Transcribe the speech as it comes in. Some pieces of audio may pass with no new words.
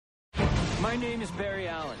My name is Barry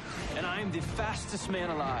Allen, and I am the fastest man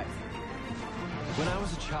alive. When I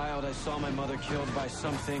was a child, I saw my mother killed by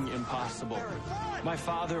something impossible. My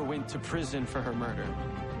father went to prison for her murder.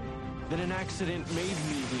 Then an accident made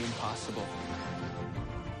me the impossible.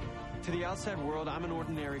 To the outside world, I'm an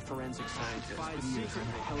ordinary forensic scientist. 5 years in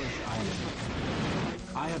hellish island.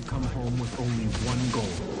 I have come home with only one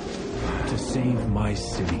goal: to save my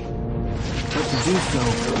city. But to do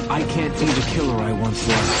so, I can't be the killer I once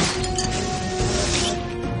was.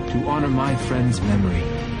 To honor my friend's memory,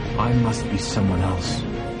 I must be someone else.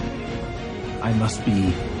 I must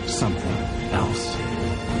be something else.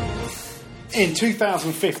 In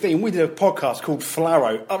 2015, we did a podcast called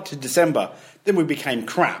FLARROW up to December. Then we became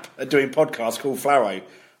crap at doing podcasts called FLARROW.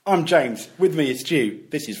 I'm James. With me is Stu.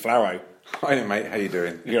 This is FLARROW. Hi, mate. How you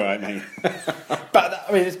doing? You're right, mate. But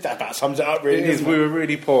I mean, that about sums it up, really. It is. We were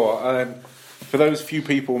really poor. For those few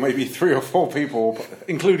people, maybe 3 or 4 people,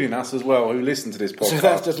 including us as well, who listen to this podcast. So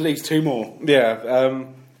that just leaves 2 more. Yeah,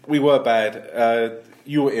 we were bad.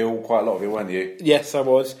 You were ill quite a lot of it, weren't you? Yes, I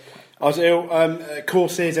was. I was ill,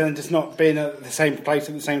 courses and just not being at the same place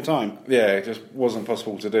at the same time. Yeah, it just wasn't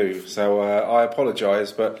possible to do. So I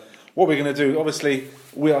apologise, but what we're going to do, obviously,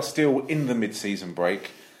 we are still in the mid-season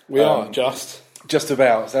break. We are, just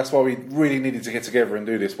about. So that's why we really needed to get together and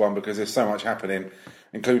do this one, because there's so much happening,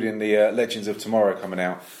 including the Legends of Tomorrow coming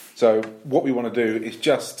out. So what we want to do is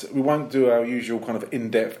we won't do our usual kind of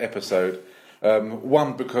in-depth episode.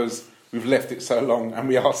 One, because we've left it so long and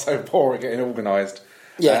we are so poor at getting organised.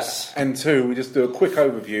 Yes. And 2, we just do a quick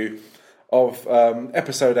overview of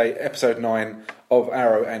episode 8, episode 9 of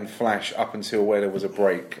Arrow and Flash up until where there was a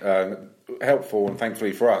break. Helpful, and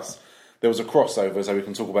thankfully for us, there was a crossover, so we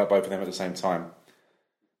can talk about both of them at the same time.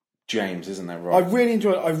 James, isn't that right? I really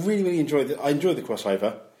enjoyed it. I enjoyed the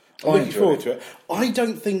crossover. I'm looking forward to it.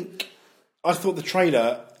 I thought the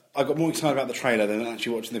trailer, I got more excited about the trailer than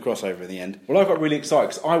actually watching the crossover in the end. Well, I got really excited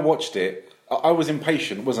because I watched it. I was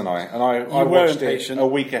impatient, wasn't I? And I watched it a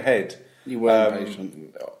week ahead. You were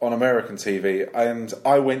impatient. On American TV. And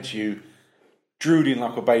I went to you, drooling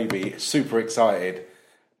like a baby, super excited.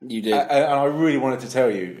 You did. And I really wanted to tell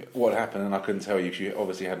you what happened, and I couldn't tell you because you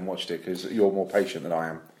obviously hadn't watched it because you're more patient than I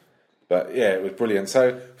am. But yeah, it was brilliant.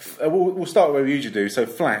 So we'll start where we usually do. So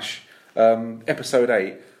Flash, episode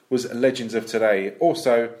 8, was Legends of Today.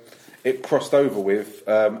 Also, it crossed over with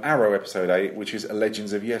Arrow episode 8, which is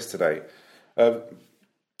Legends of Yesterday.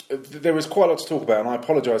 There was quite a lot to talk about, and I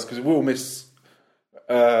apologise because we'll miss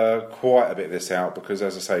quite a bit of this out because,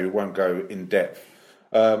 as I say, we won't go in depth.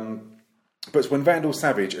 But it's when Vandal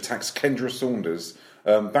Savage attacks Kendra Saunders.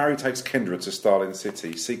 Barry takes Kendra to Starling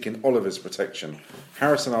City, seeking Oliver's protection.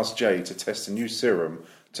 Harrison asks Jay to test a new serum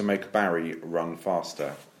to make Barry run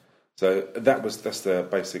faster. So that's the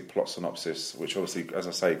basic plot synopsis, which obviously, as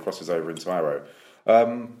I say, crosses over into Arrow.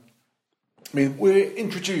 I mean, we're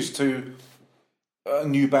introduced to a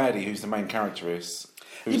new baddie who's the main character who's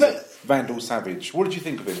Vandal Savage. What did you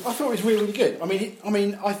think of him? I thought it was really, really good. I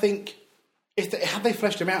mean, I think had they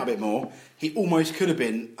fleshed him out a bit more, he almost could have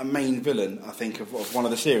been a main villain. I think of one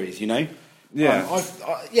of the series. You know? Yeah. I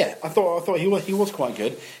thought he was quite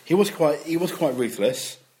good. He was quite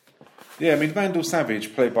ruthless. Yeah, I mean, Vandal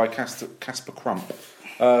Savage, played by Casper Crump.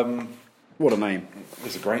 What a name!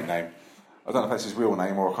 It's a great name. I don't know if that's his real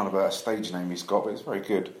name or kind of a stage name he's got, but it's very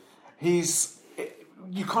good.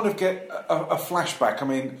 You kind of get a flashback. I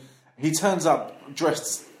mean, he turns up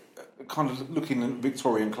dressed, kind of looking in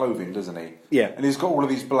Victorian clothing, doesn't he? Yeah. And he's got all of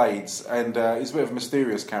these blades, and he's a bit of a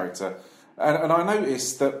mysterious character. And I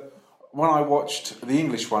noticed that when I watched the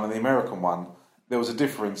English one and the American one, there was a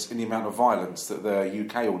difference in the amount of violence that the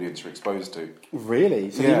UK audience were exposed to.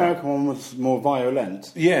 Really? So yeah. The American one was more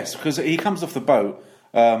violent? Yes, because he comes off the boat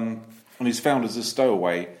and he's found as a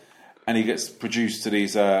stowaway, and he gets produced to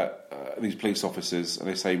these police officers, and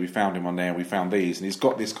they say, we found him on there, we found these, and he's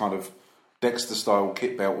got this kind of Dexter-style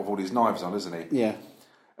kit belt with all these knives on, isn't he? Yeah.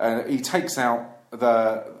 And he takes out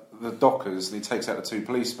the dockers, and he takes out the 2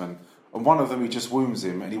 policemen, and one of them, he just wounds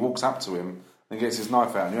him, and he walks up to him, and gets his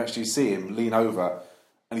knife out, and you actually see him lean over,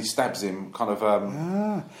 and he stabs him kind of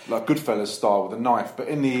like Goodfellas style with a knife. But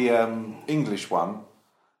in the English one,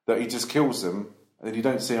 that he just kills them, and then you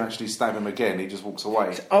don't see him actually stab him again, he just walks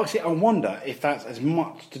away. Actually, I wonder if that's as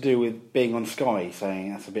much to do with being on Sky,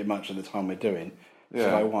 saying that's a bit much at the time we're doing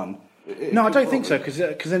Sky 1. No, I don't think so, because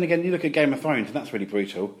then again, you look at Game of Thrones, and that's really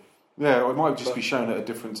brutal. Yeah, or it might just be shown at a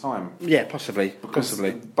different time. Yeah, possibly. Because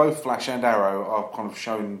both Flash and Arrow are kind of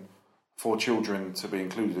shown for children to be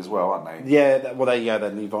included as well, aren't they? Yeah, there you go,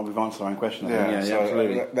 then we've answered our own question. Yeah, so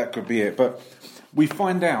absolutely. That could be it. But we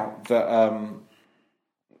find out that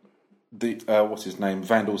what's his name,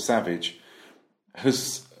 Vandal Savage,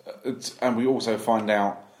 and we also find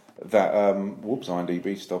out that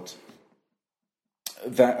IMDb stopped.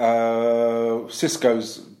 That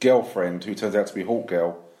Cisco's girlfriend, who turns out to be Hawk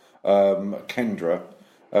Girl, Kendra,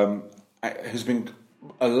 has been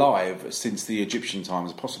alive since the Egyptian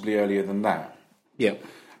times, possibly earlier than that. Yeah.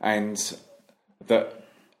 And that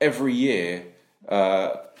every year,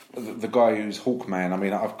 the guy who's Hawkman. I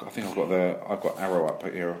mean, I think I've got Arrow up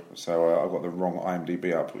here, so I've got the wrong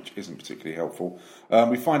IMDb up, which isn't particularly helpful.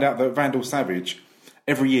 We find out that Vandal Savage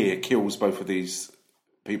every year kills both of these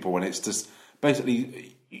people, and it's just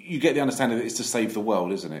basically you get the understanding that it's to save the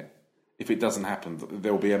world, isn't it? If it doesn't happen,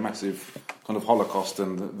 there will be a massive kind of holocaust,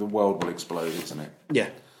 and the world will explode, isn't it? Yeah.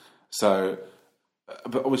 So,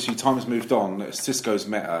 but obviously time has moved on. Cisco's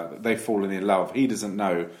met her. They've fallen in love. He doesn't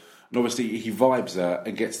know. And obviously he vibes her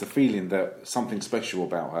and gets the feeling that something's special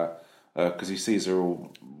about her because he sees her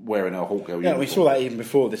all wearing her Hawk Girl uniform. Yeah, we saw that even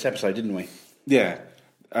before this episode, didn't we? Yeah.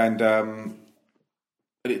 And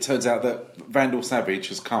it turns out that Vandal Savage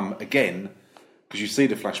has come again, because you see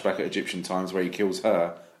the flashback at Egyptian times where he kills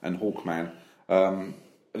her and Hawkman, and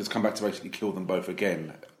has come back to basically kill them both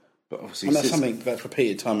again. But obviously, and that's something that's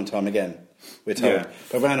repeated time and time again, we're told. Yeah.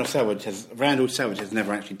 But Vandal Savage has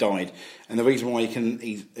never actually died, and the reason why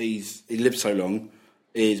he lives so long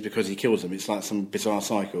is because he kills them. It's like some bizarre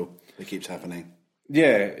cycle that keeps happening.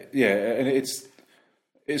 Yeah, and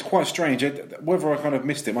it's quite strange. Whether I kind of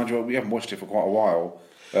missed it, mind you, we haven't watched it for quite a while.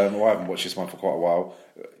 Or I haven't watched this one for quite a while.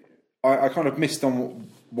 I kind of missed on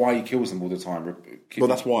why he kills them all the time. Well,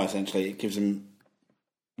 that's why, essentially. It gives him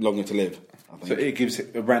longer to live, I think. So it gives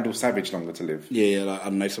Randall Savage longer to live. Yeah, like, I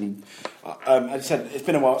don't know, some... as I said, it's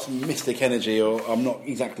been a while, some mystic energy, or I'm not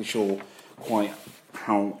exactly sure quite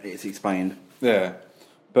how it's explained. Yeah.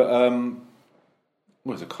 But,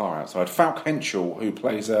 there's a car outside. Falk Henschel, who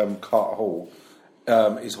plays Carter Hall,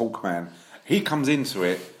 is Hawkman. He comes into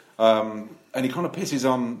it, and he kind of pisses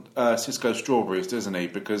on Cisco Strawberries, doesn't he?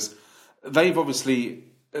 Because they've obviously...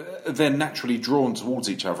 they're naturally drawn towards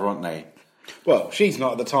each other, aren't they? Well, she's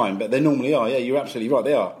not at the time, but they normally are. Yeah, you're absolutely right,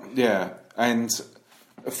 they are. Yeah, and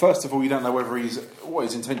first of all, you don't know what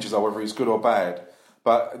his intentions are, whether he's good or bad.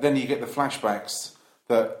 But then you get the flashbacks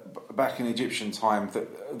that back in Egyptian time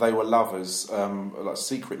that they were lovers, like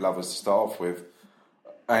secret lovers to start off with.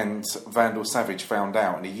 And Vandal Savage found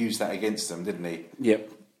out, and he used that against them, didn't he? Yep.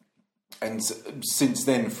 And since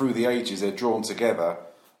then, through the ages, they're drawn together.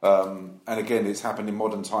 And again, it's happened in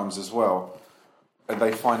modern times as well. And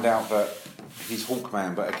they find out that he's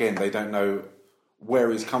Hawkman, but again, they don't know where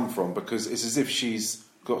he's come from, because it's as if she's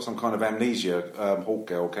got some kind of amnesia, Hawk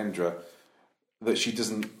Girl, Kendra, that she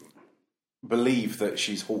doesn't believe that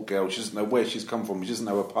she's Hawk Girl. She doesn't know where she's come from. She doesn't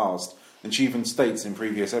know her past. And she even states in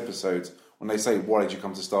previous episodes, when they say, why did you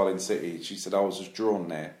come to Starling City? She said, I was just drawn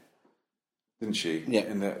there. Didn't she? Yeah.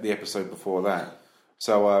 In the episode before that.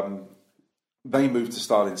 So they move to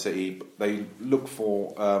Starling City. They look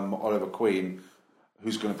for Oliver Queen,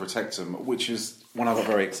 who's going to protect them, which is when I got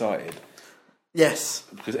very excited. Yes.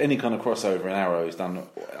 Because any kind of crossover in Arrow is done,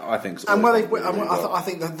 I think. And I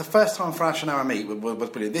think the first time Flash and Arrow meet was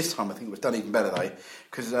brilliant. This time I think it was done even better though,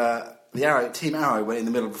 because Team Arrow went in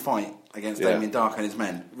the middle of a fight against Damien Dark and his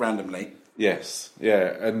men randomly. Yes,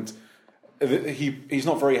 yeah, and he's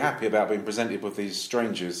not very happy about being presented with these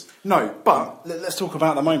strangers. No, but let's talk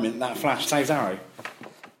about the moment that Flash saves Arrow.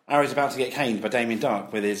 Arrow's about to get caned by Damien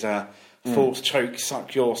Dark with his force choke,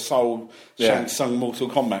 suck your soul, Shang Tsung Mortal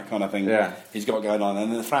Kombat kind of thing. Yeah, he's got going on, and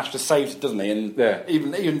then the Flash just saves it, doesn't he? And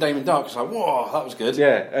even Damien Dark's like, whoa, that was good.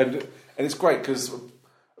 Yeah, and it's great because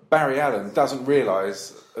Barry Allen doesn't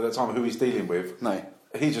realise at the time who he's dealing with. No,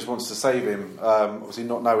 he just wants to save him, obviously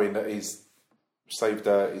not knowing that he's saved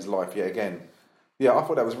his life yet again. Yeah, I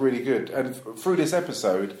thought that was really good. And through this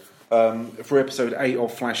episode, through episode 8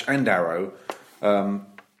 of Flash and Arrow,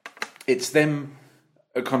 it's them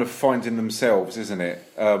kind of finding themselves, isn't it?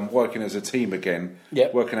 Working as a team again,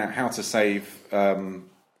 working out how to save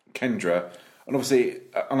Kendra. And obviously,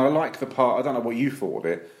 and I like the part, I don't know what you thought of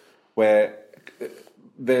it, where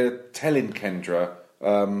they're telling Kendra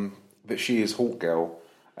that she is Hawk Girl,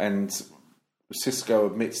 and Cisco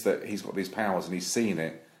admits that he's got these powers and he's seen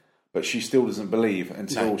it, but she still doesn't believe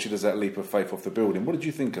until she does that leap of faith off the building. What did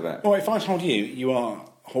you think of that? Well, if I told you are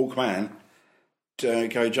Hawkman, to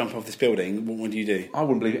go jump off this building, what would you do? I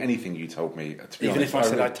wouldn't believe anything you told me, to be even honest. If I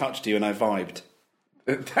said I touched you and I vibed.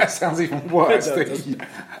 That sounds even worse. When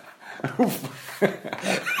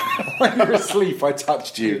you were asleep, I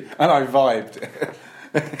touched you and I vibed.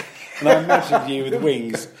 And I imagined you with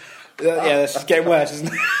wings. Yeah, this is getting worse, isn't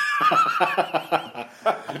it? I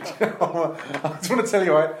just want to tell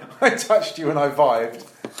you, I touched you and I vibed,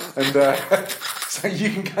 and so you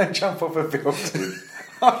can go and jump off a building.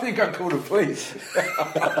 I think I'd call the police.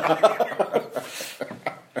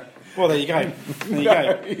 Well, there you go. There you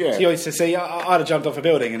go. Yeah. So you always see, I'd have jumped off a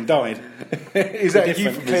building and died. Is that Different.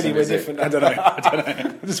 euphemism, Clearly, we're is it? different. I don't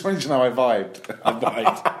know. I just wanted to know I vibed. I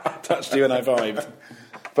vibed. Touched you and I vibed.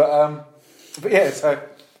 But yeah, so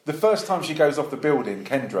the first time she goes off the building,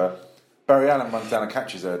 Kendra, Barry Allen runs down and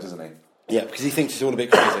catches her, doesn't he? Yeah, because he thinks it's all a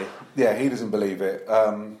bit crazy. Yeah, he doesn't believe it.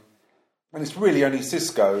 And it's really only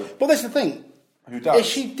Cisco Well, that's the thing. who does. If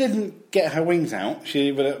she didn't get her wings out,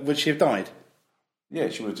 would she have died? Yeah,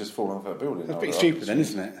 she would have just fallen off her building. That's pretty stupid then,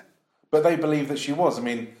 isn't it? But they believe that she was. I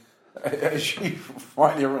mean, as she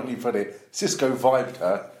rightly or wrongly put it, Cisco vibed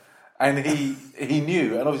her, and he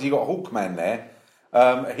knew. And obviously, you got Hawkman there.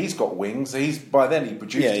 He's got wings. By then he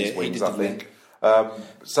produced his wings, did, I think.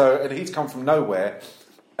 And he's come from nowhere,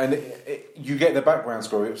 and you get the background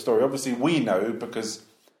story. Obviously, we know because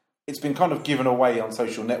it's been kind of given away on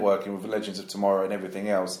social networking with Legends of Tomorrow and everything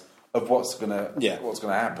else of what's gonna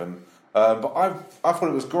happen. But I thought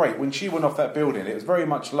it was great when she went off that building. It was very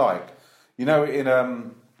much like,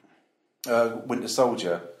 in Winter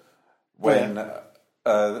Soldier when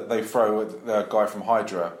they throw the guy from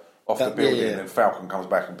Hydra off the building and Falcon comes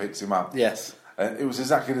back and picks him up. Yes. And it was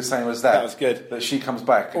exactly the same as that. That was good. That she comes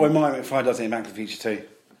back. Or Marty McFly does it in Back to the Future too.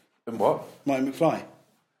 And what? Marty McFly.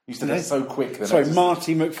 You said that so quick. Then Sorry,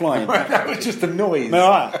 Marty McFly. That was just a noise.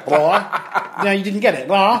 Blah, blah. No, you didn't get it.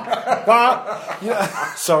 Blah, blah. Yeah.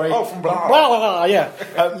 Sorry. Oh, from blah. Blah, blah, blah. Yeah.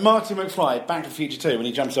 Marty McFly, Back to the Future 2, when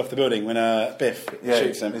he jumps off the building when Biff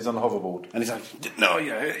shoots him. He's on the hoverboard. And he's like, no,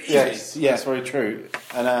 Yes, that's very true.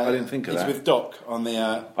 And I didn't think of that. He's with Doc on the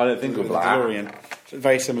I don't think of the that. DeLorean. So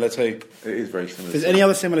very similar too. It is very similar. If there's any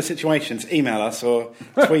other similar situations, email us or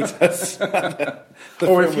tweet us.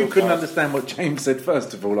 Or if you couldn't understand what James said,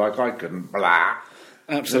 first of all, like I couldn't, blah.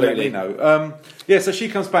 Absolutely. Let me know. So she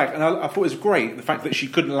comes back, and I thought it was great, the fact that she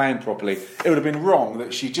couldn't land properly. It would have been wrong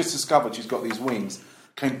that she just discovered she's got these wings,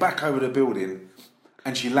 came back over the building,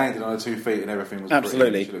 and she landed on her 2 feet, and everything was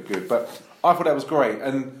absolutely. She looked good. But I thought that was great,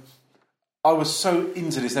 and I was so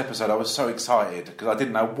into this episode, I was so excited, because I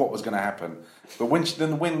didn't know what was going to happen. But when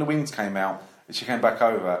the wings came out, and she came back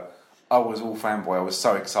over, I was all fanboy. I was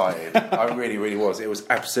so excited. I really, really was. It was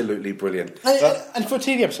absolutely brilliant. And for a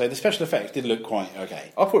TV episode, the special effects did look quite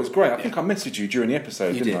okay. I thought it was great. I think I messaged you during the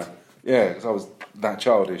episode, didn't I? Yeah, because I was that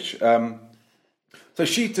childish. So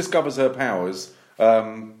she discovers her powers,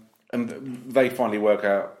 and they finally work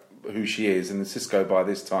out who she is. And Cisco, by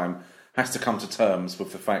this time, has to come to terms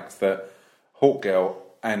with the fact that Hawkgirl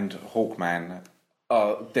and Hawkman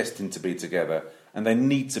are destined to be together. And they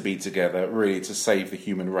need to be together, really, to save the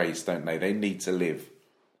human race, don't they? They need to live.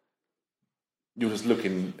 You're just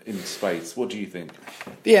looking in space. What do you think?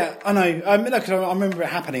 Yeah, I know. I remember it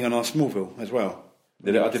happening on our Smallville as well. I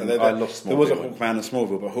lost Smallville. There was a Hawkman on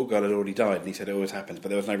Smallville, but Hawkgirl had already died, and he said it always happens, but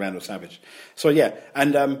there was no Randall Savage. So, yeah,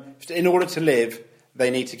 and in order to live,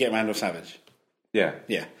 they need to get Randall Savage. Yeah.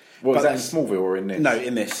 Yeah. Was that in Smallville or in this? No,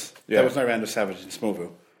 in this. Yeah. There was no Randall Savage in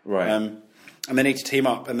Smallville. Right. And they need to team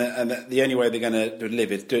up, and the only way they're going to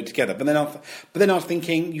live is do it together. But then I was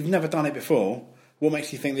thinking, you've never done it before. What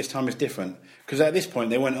makes you think this time is different? Because at this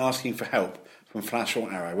point, they weren't asking for help from Flash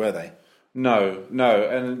or Arrow, were they? No.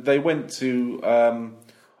 And they went to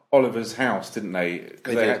Oliver's house, didn't they?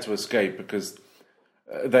 Because they had to escape because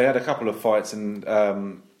they had a couple of fights, and I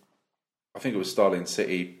think it was Starling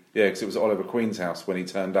City. Yeah, because it was Oliver Queen's house when he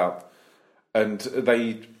turned up, and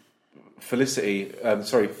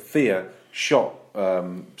Thea shot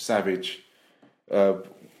Savage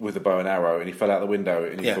with a bow and arrow, and he fell out the window,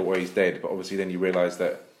 and he thought, well, he's dead. But obviously then you realise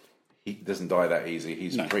that he doesn't die that easy.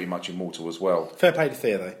 He's pretty much immortal as well. Fair play to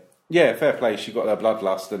Thea, though. Yeah, fair play. She got her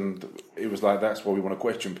bloodlust, and it was like, that's why we want to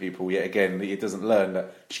question people. Yet again, it doesn't learn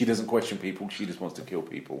that she doesn't question people, she just wants to kill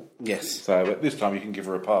people. Yes. So but this time you can give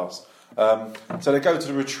her a pass. So they go to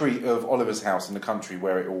the retreat of Oliver's house in the country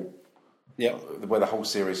where it all... Yeah. Where the whole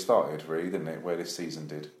series started, really, didn't it? Where this season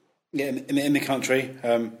did. Yeah, in the country.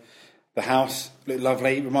 The house looked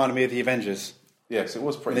lovely. Reminded me of the Avengers. Yes, it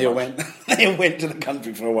was pretty They all went to the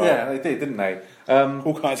country for a while. Yeah, they did, didn't they?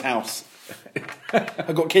 Hawkeye's house.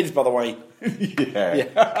 I've got kids, by the way.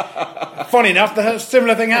 Yeah. Funny enough, the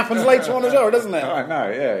similar thing happens later on as well, doesn't it? I know,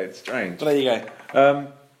 yeah, it's strange. But there you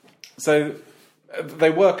go. So they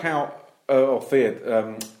work out, or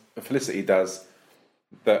Thea, Felicity does,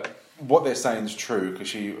 that what they're saying is true, because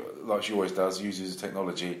she, like she always does, uses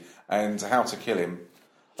technology, and how to kill him.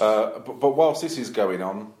 But whilst this is going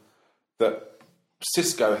on, that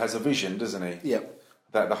Cisco has a vision, doesn't he? Yep.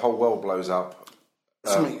 That the whole world blows up.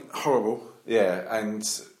 Something horrible. Yeah, and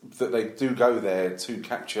that they do go there to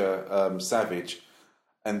capture Savage,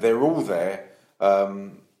 and they're all there,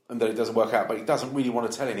 and that it doesn't work out. But he doesn't really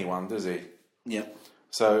want to tell anyone, does he? Yeah.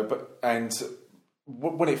 So,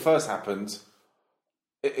 when it first happened,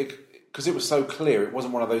 because it was so clear, it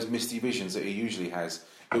wasn't one of those misty visions that he usually has.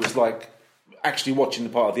 It was like actually watching the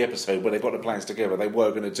part of the episode where they got the plans together. They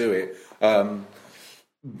were going to do it.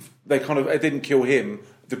 They didn't kill him.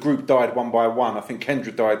 The group died one by one. I think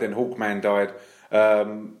Kendra died, then Hawkman died.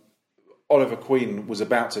 Oliver Queen was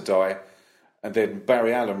about to die, and then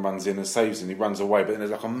Barry Allen runs in and saves him. He runs away, but then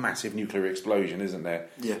there's like a massive nuclear explosion, isn't there?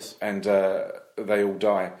 Yes. And they all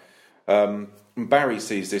die. And Barry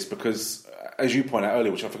sees this because, as you point out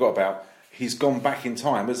earlier, which I forgot about, he's gone back in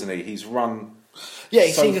time, isn't he? He's run. Yeah,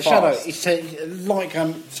 he's so seen the fast. shadow. Like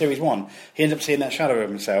Series 1, he ends up seeing that shadow of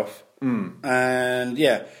himself. And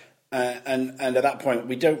yeah, and at that point,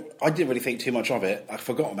 I didn't really think too much of it. I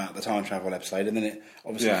forgot about the time travel episode, and then it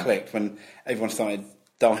obviously clicked when everyone started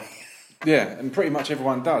dying. Yeah, and pretty much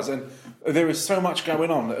everyone does. And there is so much going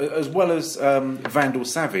on. As well as Vandal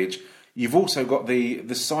Savage, you've also got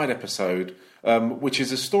the side episode, which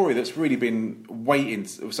is a story that's really been waiting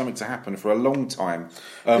for something to happen for a long time.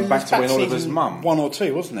 Back to when Oliver's mum. 1 or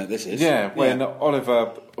 2, wasn't it? This is. Yeah, when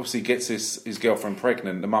Oliver obviously gets his girlfriend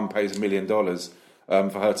pregnant, the mum pays $1 million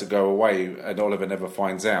for her to go away, and Oliver never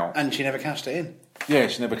finds out. And she never cashed it in. Yeah,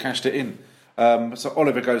 she never cashed it in. So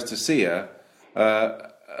Oliver goes to see her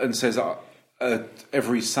and says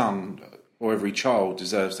every son or every child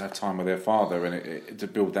deserves to have time with their father and to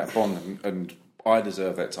build that bond, and I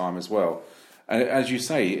deserve that time as well. And as you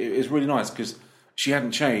say, it's really nice because she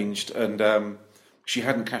hadn't changed and she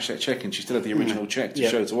hadn't cashed that check in. She still had the original check to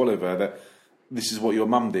show to Oliver that this is what your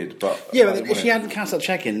mum did. But if she hadn't cashed that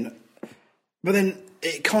check in, but then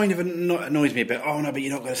it kind of annoys me a bit. Oh no, but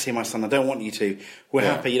you're not going to see my son. I don't want you to. We're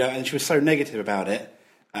happy, And she was so negative about it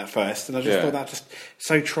at first, and I just thought that just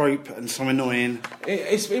so trope and so annoying.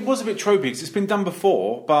 It was a bit tropey because it's been done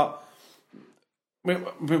before, but when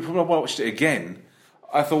I watched it again,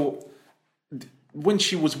 I thought when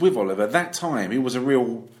she was with Oliver, that time he was a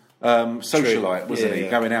real socialite, wasn't he?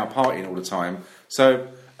 Going out partying all the time. So,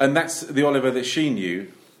 and that's the Oliver that she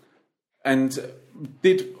knew. And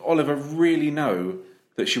did Oliver really know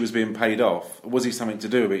that she was being paid off? Was he something to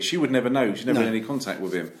do with it? She would never know. She never had any contact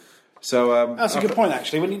with him. So that's a good point,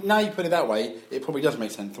 actually. Now you put it that way, it probably does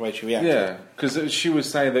make sense the way she reacted. Yeah, because she was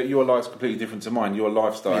saying that your life's completely different to mine. Your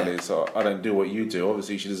lifestyle is, I don't do what you do.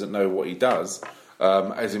 Obviously, she doesn't know what he does,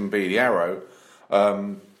 as in be the Arrow.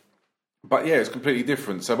 But yeah, it's completely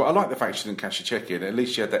different. So, but I like the fact she didn't cash a check in. At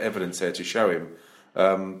least she had that evidence there to show him.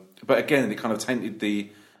 But again, it kind of tainted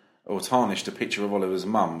or tarnished the picture of Oliver's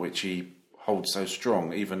mum, which he holds so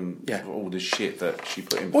strong, even for all the shit that she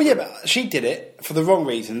put in. Well, yeah, but she did it for the wrong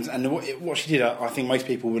reasons, and what she did, I think most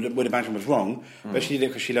people would imagine was wrong, but she did it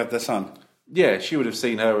because she loved their son. Yeah, she would have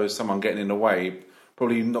seen her as someone getting in the way.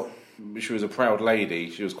 Probably not. She was a proud lady.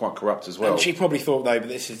 She was quite corrupt as well. And she probably thought, though, but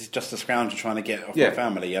this is just a scoundrel trying to get off my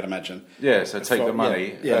family, I'd imagine. Yeah, so take the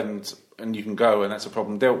money and you can go, and that's a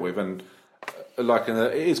problem dealt with. And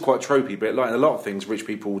it is quite tropey, but like in a lot of things, rich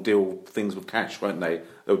people will deal things with cash, won't they?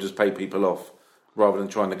 They'll just pay people off rather than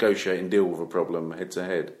try and negotiate and deal with a problem head to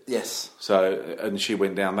head. Yes. So, and she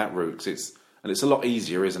went down that route. 'Cause it's a lot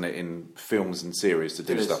easier, isn't it, in films and series to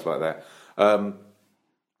do stuff like that.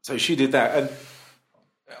 So she did that, and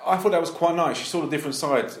I thought that was quite nice. She saw a different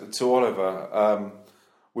side to Oliver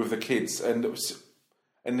with the kids,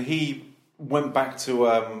 and he went back to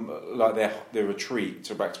their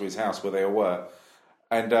retreat, back to his house where they were,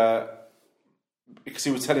 and because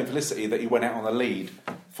he was telling Felicity that he went out on a lead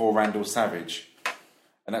for Randall Savage,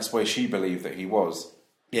 and that's where she believed that he was.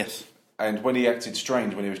 Yes. And when he acted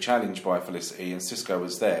strange, when he was challenged by Felicity and Cisco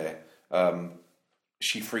was there,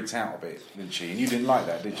 she freaked out a bit, didn't she? And you didn't like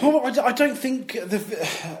that, did you? Well, I don't think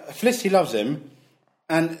Felicity loves him,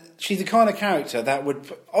 and she's the kind of character that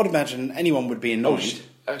I'd imagine anyone would be annoyed.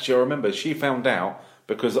 Actually, I remember she found out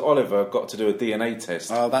because Oliver got to do a DNA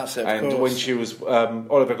test. Oh, that's it. And when she was,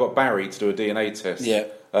 Oliver got Barry to do a DNA test. Yeah.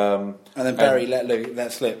 And then Barry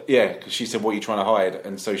let slip. Yeah, because she said, "What are you trying to hide?"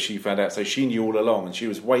 And so she found out. So she knew all along, and she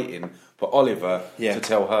was waiting for Oliver to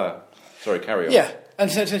tell her. Sorry, carry on. Yeah. And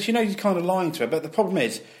so she knows he's kind of lying to her, but the problem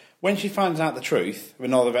is, when she finds out the truth,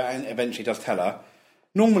 when Oliver eventually does tell her,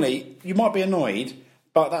 normally you might be annoyed,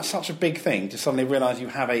 but that's such a big thing to suddenly realise you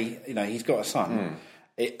have he's got a son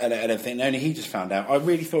and everything, and only he just found out. I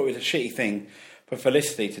really thought it was a shitty thing for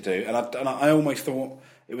Felicity to do, and I almost thought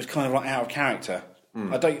it was kind of like out of character.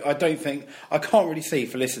 I don't think, I can't really see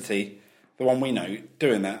Felicity, the one we know,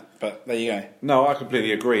 doing that, but there you go. No, I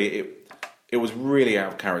completely agree. it was really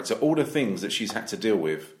out of character. All the things that she's had to deal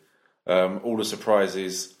with, all the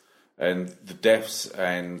surprises and the deaths,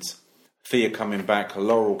 and Thea coming back,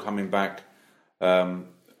 Laurel coming back, Sarah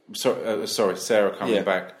coming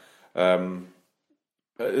back,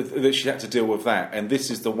 that she had to deal with that. And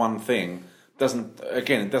this is the one thing,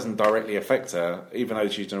 it doesn't directly affect her, even though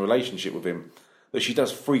she's in a relationship with him, that she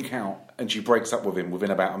does freak out and she breaks up with him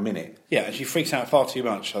within about a minute. Yeah, and she freaks out far too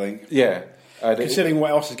much, I think. Yeah. Considering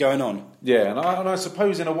what else is going on. Yeah, and I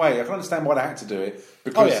suppose in a way, I can understand why they had to do it,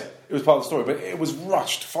 because it was part of the story, but it was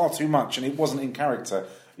rushed far too much and it wasn't in character.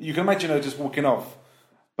 You can imagine her just walking off,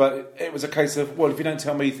 but it was a case of, well, if you don't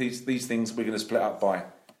tell me these things, we're going to split up by.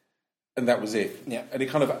 And that was it. Yeah. And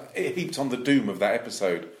it heaped on the doom of that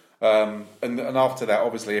episode. And after that,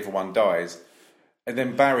 obviously, everyone dies. And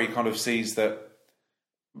then Barry kind of sees that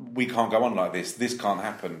we can't go on like this. This can't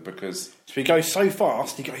happen because... So he goes so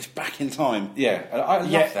fast, he goes back in time. Yeah, and I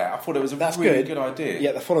love that. I thought it was a really good idea.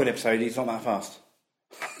 Yeah, the following episode, he's not that fast.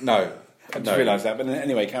 No. I just realised that, but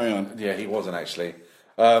anyway, carry on. Yeah, he wasn't actually.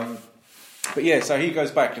 But yeah, so he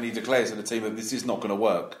goes back and he declares to the team that this is not going to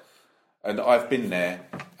work. And I've been there,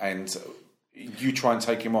 and you try and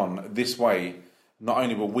take him on this way, not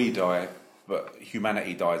only will we die, but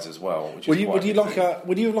humanity dies as well. Would you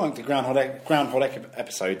like the Groundhog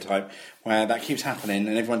episode type where that keeps happening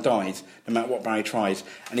and everyone dies no matter what Barry tries,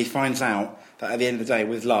 and he finds out that at the end of the day,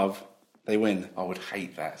 with love, they win? I would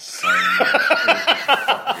hate that so much. It would be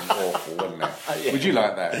fucking awful, wouldn't it? Yeah. Would you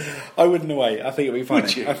like that? I wouldn't know. I think it'd be funny.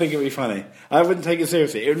 Would you? I think it'd be funny. I wouldn't take it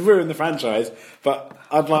seriously. It would ruin the franchise, but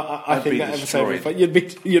I think that episode would be fun.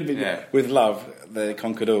 You'd be with love, they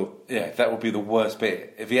conquered all. Yeah, that would be the worst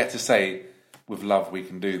bit. If he had to say, with love we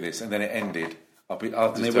can do this, and then it ended, I'll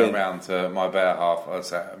just turn around to my better half. I'll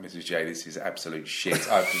say, Mrs. J, this is absolute shit.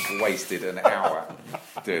 I've just wasted an hour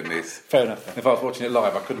doing this. Fair enough. If I was watching it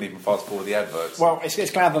live, I couldn't even fast forward the adverts. Well, it's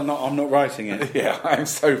glad that I'm not writing it. Yeah, I'm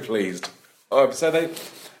so pleased. So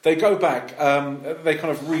they go back. They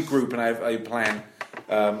kind of regroup and have a plan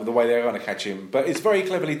the way they're going to catch him. But it's very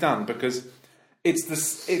cleverly done because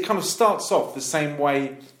it kind of starts off the same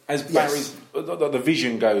way as Barry's the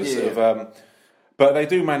vision goes of. But they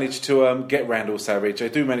do manage to get Randall Savage. They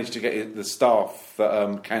do manage to get the staff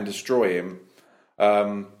that can destroy him.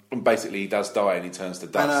 And basically, he does die and he turns to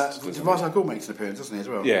dust. And Ra's al Ghul makes an appearance, doesn't he, as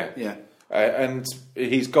well? Yeah. And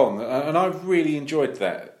he's gone. And I've really enjoyed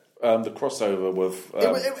that. The crossover with...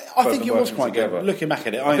 I think it was quite good. Looking back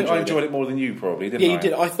at it, I enjoyed it more than you probably, didn't I? Yeah, you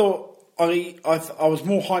did. I thought... I was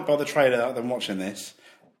more hyped by the trailer than watching this.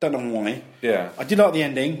 Don't know why. Yeah. I did like the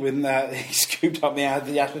ending when he scooped up the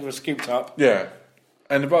ashes were scooped up. Yeah.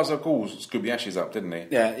 And Ra's al Ghul scooped the ashes up, didn't he?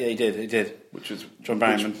 Yeah, he did. Which was John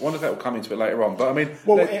Barrowman. I wonder if that will come into it later on. But I mean...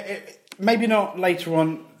 Well, maybe not later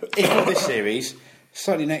on. If not this series,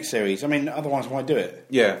 certainly next series. I mean, otherwise, why do it?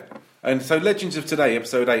 Yeah. And so Legends of Today,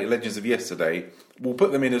 Episode 8, Legends of Yesterday, we'll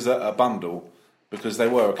put them in as a bundle because they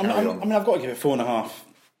were a carry-on. I mean, I've got to give it 4.5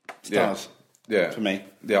 stars. Yeah. For me.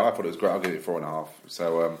 Yeah, I thought it was great. I'll give it 4.5.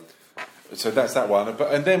 So that's that one.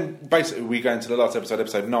 And then basically we go into the last episode,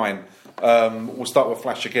 episode 9. We'll start with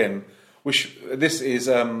Flash again, which this is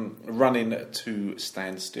Running to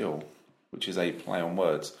Stand Still, which is a play on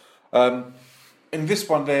words. In this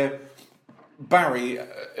one there, Barry,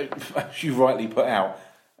 as you rightly put out,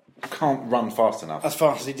 can't run fast enough. As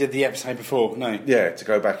fast as he did the episode before, no. Yeah, to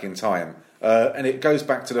go back in time. And it goes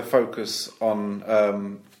back to the focus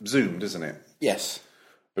on Zoom, doesn't it? Yes.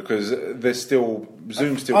 Because there's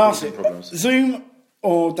Zoom's still causing problems. Zoom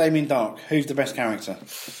or Damien Dark, who's the best character?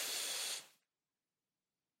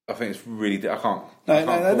 I think it's really... I can't...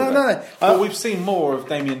 No. Well, we've seen more of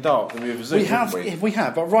Damien Dark than we've Zoom, We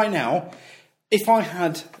have, but right now, if I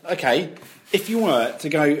had... Okay, if you were to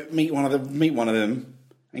go meet one of them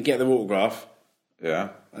and get the autograph... Yeah.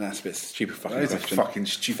 And that's a bit stupid fucking question. That is a fucking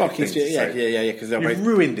stupid thing to say. Yeah, because you've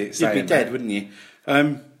ruined it saying you'd be dead, wouldn't you?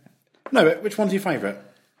 No, but which one's your favourite?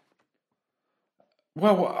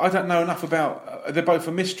 Well, I don't know enough about... they're both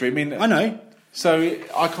a mystery. I mean... I know. So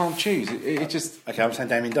I can't choose. It just... Okay, I'm saying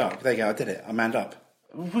Damien Dark. There you go, I did it. I manned up.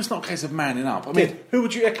 Well, it's not a case of manning up. I mean, who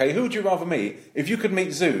would you rather meet? If you could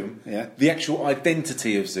meet Zoom, the actual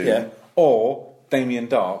identity of Zoom, or Damien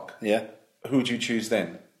Dark, who would you choose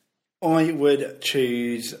then? I would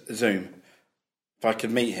choose Zoom if I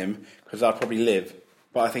could meet him, because I'd probably live.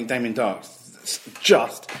 But I think Damien Dark's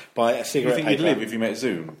just by a cigarette. You think you'd live if you met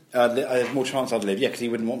Zoom? There's more chance I'd live, because he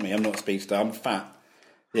wouldn't want me. I'm not a speedster, I'm fat.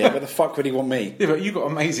 Yeah, but the fuck would he want me? Yeah, but you've got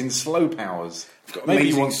amazing slow powers. Got Maybe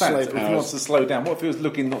amazing he wants that. slow If powers. he wants to slow down, what if he was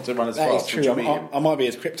looking not to run as That fast? is true. I might be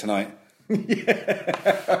his kryptonite.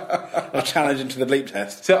 I'll challenge him to the bleep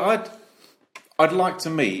test. So I'd like to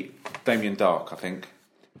meet Damien Dark, I think.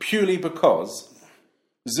 Purely because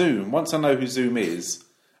Zoom, once I know who Zoom is,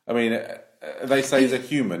 I mean, they say he's a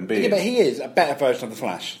human being. Yeah, but he is a better version of the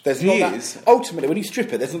Flash. Is. Ultimately, when you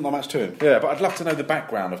strip it, there's not that much to him. Yeah, but I'd love to know the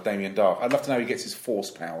background of Damien Dark. I'd love to know how he gets his force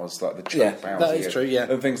powers, like the choke powers. That is true, yeah.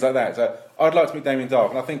 And things like that. So I'd like to meet Damien Dark,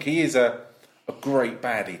 and I think he is a great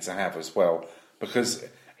baddie to have as well, because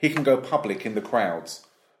he can go public in the crowds,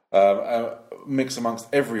 mix amongst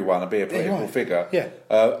everyone and be a political figure. Yeah.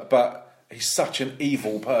 But he's such an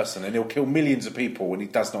evil person, and he'll kill millions of people, and he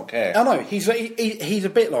does not care. I know he's a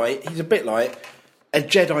bit like a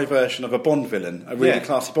Jedi version of a Bond villain, a really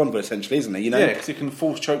classy Bond villain, essentially, isn't he? You know, yeah, because he can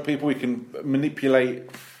force choke people, he can manipulate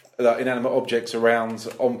inanimate objects around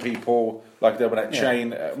on people, like there with that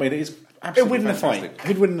chain. I mean, it's absolutely fantastic.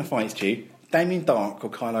 Who'd win in the fight, Stu? Damien Dark or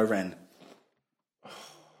Kylo Ren?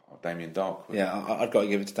 Oh, Damien Dark. Yeah, I've got to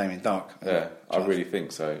give it to Damien Dark. Yeah, I really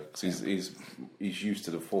think so, because he's used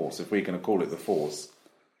to the Force. If we're going to call it the Force,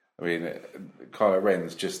 I mean, Kylo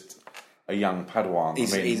Ren's just a young Padawan.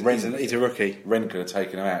 He's a rookie. Ren could have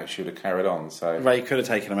taken him out. He should have carried on. So Ray could have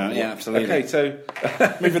taken him out. Yeah, absolutely. Okay, so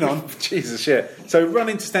moving on. Jesus, yeah. So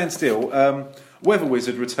running to stand still. Weather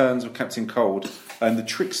Wizard returns with Captain Cold and the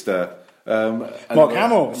Trickster. Mark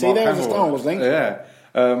Hamill. See, there was a Star Wars link. Yeah.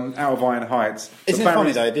 Out of Iron Heights. Isn't it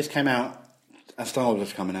funny though? This came out as Star Wars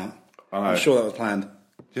was coming out. I know. I'm sure that was planned. Do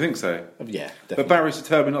you think so? Yeah, definitely. But Barry's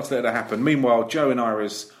determined not to let that happen. Meanwhile, Joe and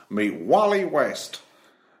Iris meet Wally West.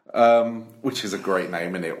 Which is a great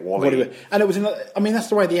name, isn't it? Wally. And it was that's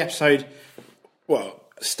the way the episode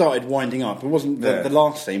started winding up. It wasn't the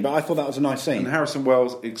last scene, but I thought that was a nice scene. And Harrison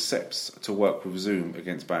Wells accepts to work with Zoom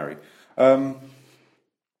against Barry.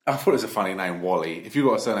 I thought it was a funny name, Wally. If you've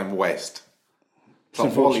got a surname West, it's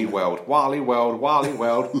like Wally Weld. Wally Weld.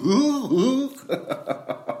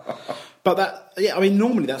 But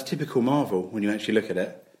normally that's typical Marvel when you actually look at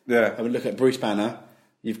it. Yeah. I mean, look at Bruce Banner.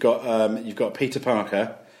 You've got Peter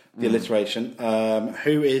Parker, the alliteration.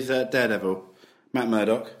 Who is Daredevil? Matt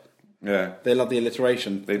Murdock. Yeah. They love the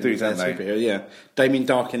alliteration. They do, don't they? Superhero, yeah. Damien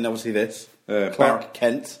Darkin, obviously this. Clark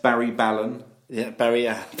Kent. Barry Ballon. Yeah,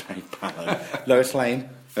 Barry Ballon. Lois Lane.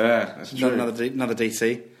 Yeah, that's true. Another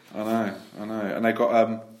DC. I know. And they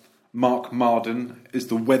got Mark Marden is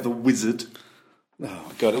the Weather Wizard.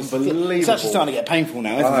 Oh, God. Unbelievable. It's actually starting to get painful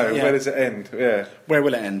now, isn't it? Yeah. Where does it end? Yeah. Where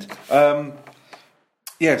will it end?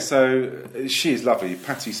 Yeah, so she is lovely.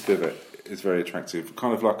 Patty Spivot is very attractive.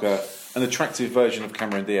 Kind of like an attractive version of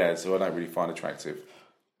Cameron Diaz, who I don't really find attractive.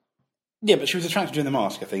 Yeah, but she was attractive during The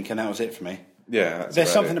Mask, I think, and that was it for me. Yeah, there's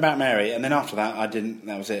something about Mary, and then after that, I didn't.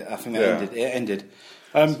 That was it. I think that ended.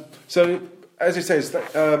 So, as it says,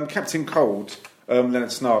 Captain Cold,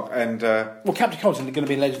 Leonard Snark, and Captain Cold's going to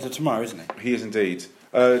be Legends of Tomorrow, isn't he? He is indeed.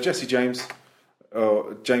 Jesse James,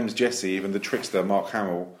 Jesse, even the Trickster, Mark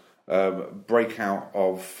Hamill, break out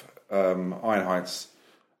of Iron Heights,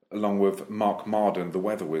 along with Mark Marden, the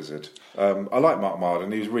Weather Wizard. I like Mark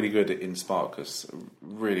Marden. He was really good in Spartacus.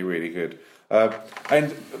 Really, really good.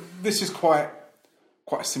 And this is quite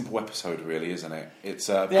a simple episode, really, isn't it? It's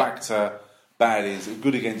back to bad is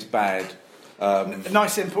good against bad.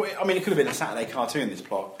 Nice simple. I mean, it could have been a Saturday cartoon. This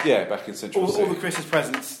plot. Yeah, back in Central City. All the Christmas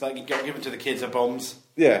presents that you got given to the kids are bombs.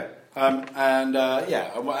 Yeah. And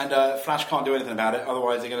Flash can't do anything about it.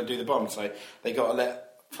 Otherwise, they're going to do the bomb. So they got to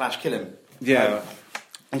let Flash kill him. Yeah.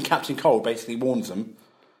 And Captain Cold basically warns them.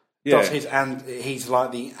 Yeah. He's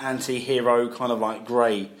like the anti-hero, kind of like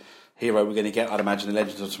grey hero we're going to get, I'd imagine, in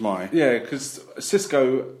Legends of Tomorrow. Yeah, because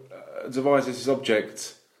Cisco devises his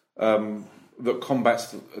object that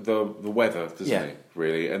combats the weather, doesn't he?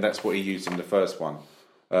 Really, and that's what he used in the first one.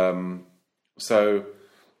 So,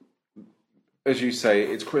 as you say,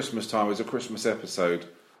 it's Christmas time. It's a Christmas episode.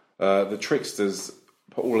 The Tricksters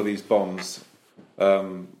put all of these bombs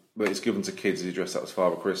that it's given to kids who dress up as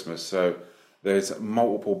Father Christmas. So there's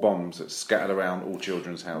multiple bombs that scattered around all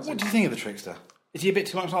children's houses. What do you think of the Trickster? Is he a bit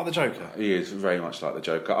too much like the Joker? He is very much like the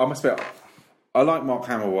Joker. I must admit, I like Mark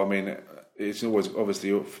Hamill. I mean, it's always,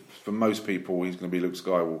 obviously, for most people, he's going to be Luke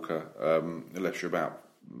Skywalker, unless you're about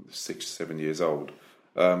 6-7 years old.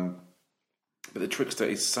 But the Trickster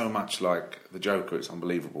is so much like the Joker, it's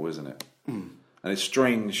unbelievable, isn't it? Mm. And it's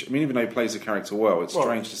strange. I mean, even though he plays the character well, it's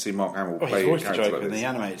strange to see Mark Hamill play a character like this. He voiced the Joker in the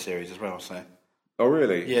animated series as well, so... Oh,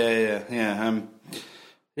 really?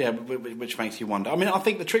 Yeah, which makes you wonder. I mean, I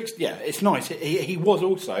think the Trickster, it's nice. He was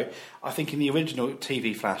also, I think in the original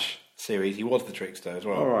TV Flash series, he was the Trickster as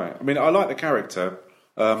well. All right. I mean, I like the character.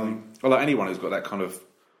 I like anyone who's got that kind of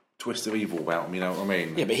twist of evil about him, you know what I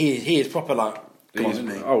mean? Yeah, but he is proper like...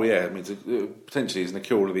 Oh, yeah. I mean, potentially he's going to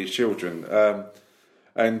kill all of these children.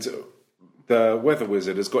 And the Weather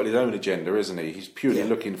Wizard has got his own agenda, isn't he? He's purely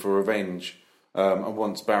looking for revenge and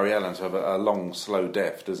wants Barry Allen to have a long, slow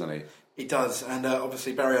death, doesn't he? He does, and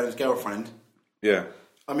obviously Barry Allen's girlfriend. Yeah.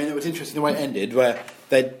 I mean, it was interesting the way it ended, where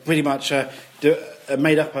they pretty much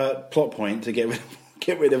made up a plot point to get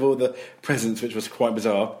rid of all the presents, which was quite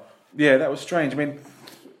bizarre. Yeah, that was strange. I mean,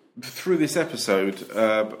 through this episode,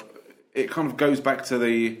 it kind of goes back to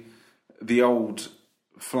the old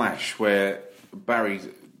Flash, where Barry,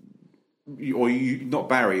 not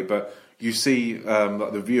Barry, but you see,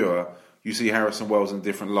 like the viewer, you see Harrison Wells in a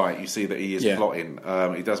different light. You see that he is plotting.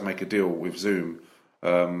 He does make a deal with Zoom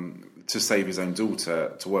to save his own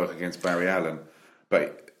daughter to work against Barry Allen,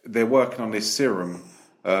 but they're working on this serum.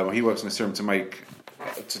 He works on a serum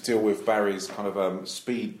to deal with Barry's kind of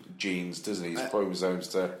speed genes, doesn't he? His chromosomes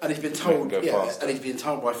to and he's been told go faster. And he's been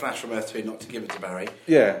told by Flash from Earth 2 not to give it to Barry.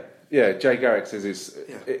 Yeah. Jay Garrick says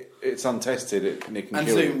it's untested. It can and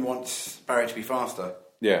kill Zoom him. wants Barry to be faster.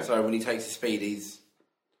 Yeah. So when he takes his speed,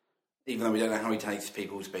 even though we don't know how he takes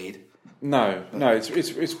people's speed. No,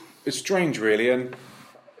 it's strange, really, and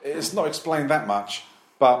it's not explained that much,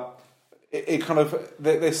 but it kind of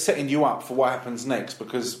they're setting you up for what happens next,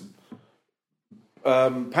 because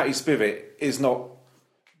Patty Spivot is not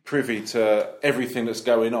privy to everything that's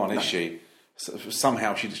going on, is she?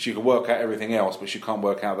 Somehow she can work out everything else, but she can't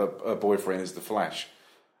work out that her boyfriend is the Flash,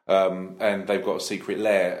 and they've got a secret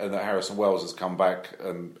lair, and that Harrison Wells has come back,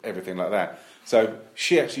 and everything like that. So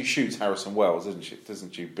she actually shoots Harrison Wells,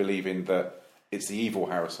 doesn't she? Believing that it's the evil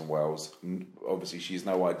Harrison Wells. Obviously, she has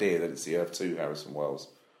no idea that it's the Earth 2 Harrison Wells.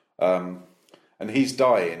 And he's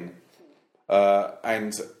dying.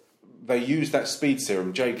 And they use that speed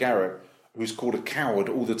serum. Jay Garrett, who's called a coward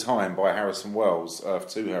all the time by Harrison Wells, Earth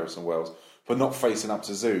 2 Harrison Wells, for not facing up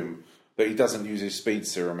to Zoom, that he doesn't use his speed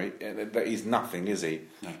serum, that he's nothing, is he?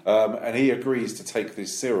 No. And he agrees to take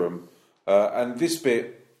this serum. And this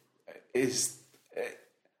bit is...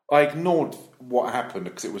 I ignored what happened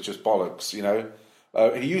because it was just bollocks, you know.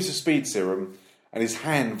 He used a speed serum and his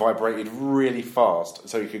hand vibrated really fast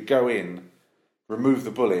so he could go in, remove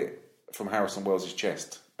the bullet from Harrison Wells'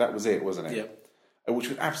 chest. That was it, wasn't it? Yeah. Which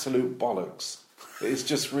was absolute bollocks. It's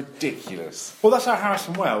just ridiculous. Well, that's how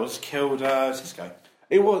Harrison Wells killed Cisco.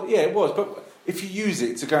 It was. But if you use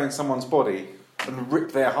it to go in someone's body and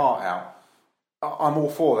rip their heart out, I'm all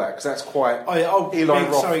for that, because that's quite Eli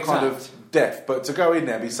Roth kind of death. But to go in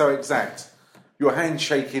there and be so exact, your hand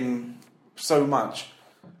shaking so much,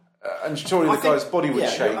 and surely the guy's body would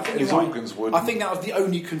shake and his organs would. I think that was the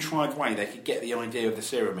only contrived way they could get the idea of the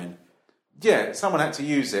serum in. Yeah, someone had to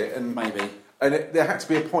use it, and maybe. And there had to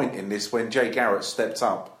be a point in this when Jay Garrett stepped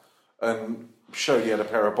up and showed he had a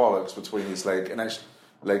pair of bollocks between his legs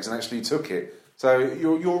and actually took it. So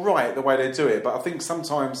you're right the way they do it, but I think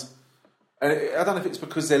sometimes. And I don't know if it's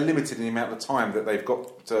because they're limited in the amount of time that they've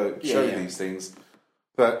got to show these things,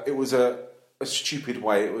 but it was a stupid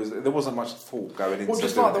way. There wasn't much thought going into it.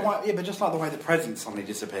 Just like the way the president suddenly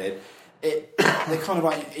disappeared, they kind of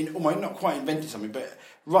like almost not quite invented something, but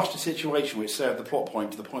rushed a situation which served the plot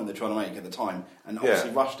point to the point they're trying to make at the time, and obviously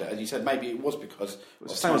rushed it. As you said, maybe it was because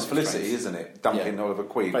it's the same as Felicity, isn't it? Dumping Oliver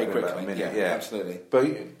Queen very quickly. About a minute. Yeah, absolutely. But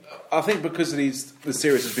I think because the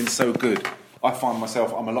series has been so good, I find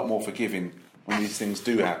myself I'm a lot more forgiving when these things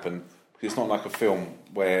do happen, because it's not like a film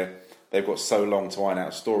where they've got so long to iron out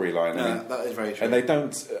a storyline. No, that is very true. And they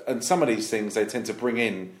don't. And some of these things they tend to bring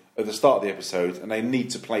in at the start of the episode, and they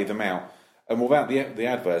need to play them out. And without the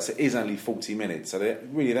adverts, it is only 40 minutes, so they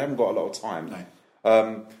haven't got a lot of time.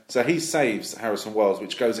 No. So he saves Harrison Wells,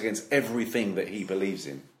 which goes against everything that he believes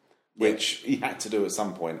in, which he had to do at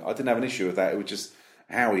some point. I didn't have an issue with that. It was just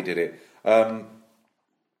how he did it. And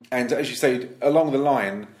as you say, along the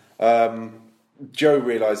line, Joe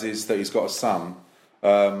realises that he's got a son,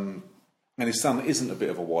 and his son isn't a bit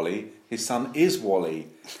of a Wally. His son is Wally,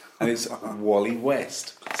 and it's Wally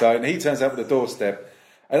West. So and he turns up at the doorstep,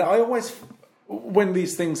 and I always, when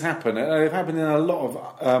these things happen, and they've happened in a lot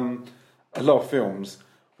of films,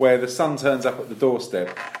 where the son turns up at the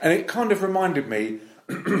doorstep, and it kind of reminded me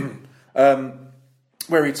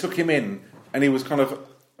where he took him in, and he was kind of,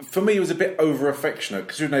 for me, he was a bit over affectionate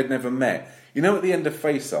because they'd never met. You know, at the end of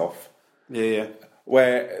Face Off. Yeah.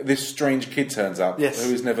 Where this strange kid turns up who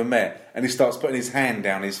he's never met, and he starts putting his hand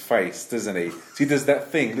down his face, doesn't he? So he does that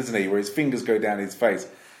thing, doesn't he, where his fingers go down his face,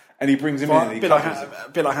 and he brings him in and he a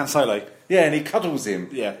bit like Han Solo. Yeah, and he cuddles him.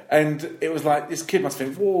 Yeah. And it was like, this kid must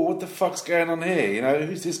think, whoa, what the fuck's going on here? You know,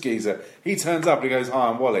 who's this geezer? He turns up and he goes, hi,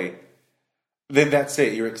 I'm Wally. Then that's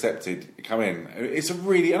it, you're accepted. You come in. It's a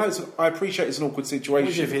really, I appreciate it's an awkward situation.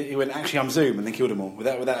 Which if he went, actually I'm Zoom, and then killed them all. Would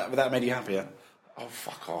that made you happier? Oh,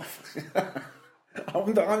 fuck off.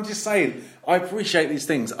 I'm just saying, I appreciate these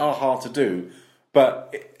things are hard to do,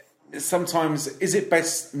 but sometimes is it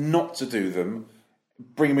best not to do them,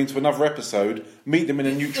 bring him into another episode, meet them in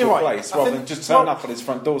a neutral place, rather than just turn up on his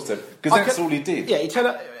front doorstep? Because that's all he did. Yeah, he turned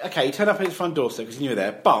up at his front doorstep because he knew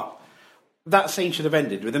there, but that scene should have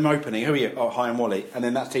ended with him opening, who are you? Oh, hi, I'm Wally, and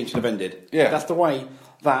then that scene should have ended. Yeah. That's the way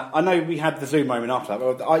that, I know we had the Zoom moment after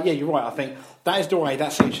that, but yeah, you're right, I think that is the way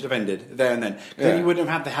that scene should have ended, there and then. Then you wouldn't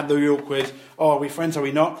have had the awkward, oh, are we friends, are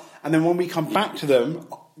we not? And then when we come back to them,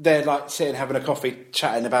 they're like sitting having a coffee,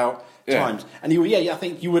 chatting about times. And I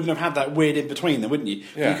think you wouldn't have had that weird in between them, wouldn't you?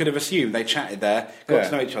 Yeah. You could have assumed they chatted there, got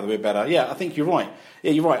to know each other a bit better. Yeah, I think you're right.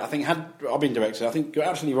 Yeah, you're right. I think had I been director, I think you're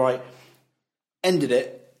absolutely right. Ended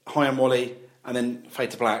it, hi, I'm Wally, and then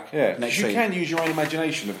fade to black. Yeah, next you scene. can use your own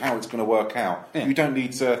imagination of how it's going to work out. Yeah. You don't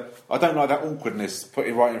need to. I don't like that awkwardness put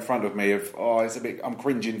right in front of me. It's a bit. I'm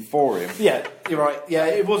cringing for him. Yeah, you're right. Yeah,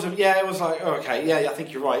 it wasn't. Yeah, it was like, oh, okay. Yeah, I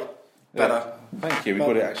think you're right. Better. Yeah. Thank you. We've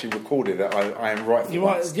got it actually recorded that I am right. For You're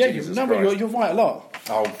right. once. Yeah, Jesus you're right a lot.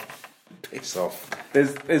 Oh, piss off.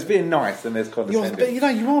 There's being nice and there's condescending.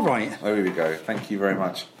 You are right. Oh, here we go. Thank you very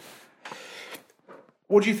much.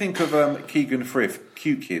 What do you think of Keegan Frith,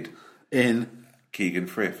 Cute Kid? In Keegan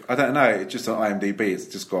Frith. I don't know. It's just on IMDb. It's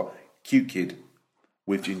just got Cute Kid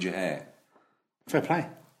with ginger hair. fair play.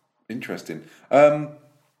 Interesting. And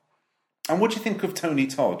what do you think of Tony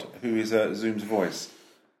Todd, who is Zoom's voice?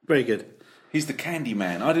 Very good. He's the Candy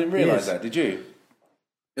Man. I didn't realise that. Did you?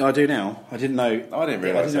 I do now. I didn't know. I didn't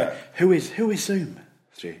realise that. Who is Zoom,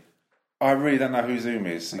 Stu? I really don't know who Zoom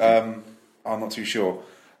is. Okay. I'm not too sure.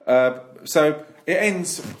 So it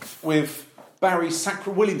ends with Barry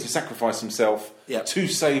willing to sacrifice himself to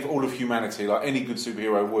save all of humanity, like any good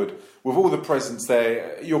superhero would. With all the presents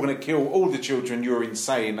there, you're going to kill all the children, you're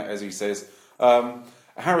insane, as he says.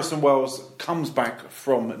 Harrison Wells comes back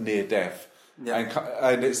from near death.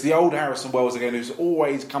 And it's the old Harrison Wells again, who's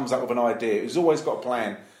always comes up with an idea, who's always got a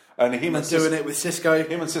plan. And him and doing it with Cisco.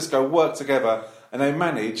 Him and Cisco work together, and they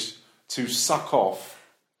manage to suck off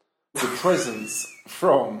the presents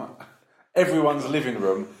from everyone's living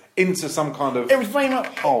room into some kind of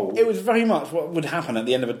hole. It was very much what would happen at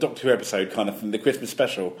the end of a Doctor Who episode, kind of from the Christmas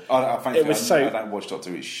special. I don't watch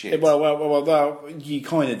Doctor Who. It's shit. Well, you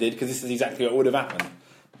kind of did, because this is exactly what would have happened.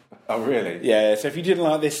 Oh, really? Yeah. So if you didn't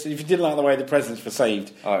like this, if you didn't like the way the presents were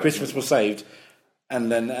saved, Christmas was saved,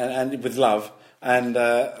 and then and with love, and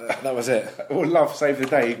that was it. Well, love saved the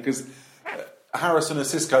day because Harrison and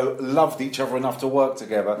Cisco loved each other enough to work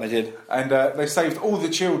together. They did, and they saved all the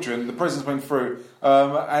children. The presents went through,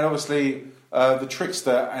 and obviously the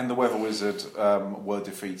trickster and the weather wizard were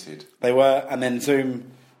defeated. They were, and then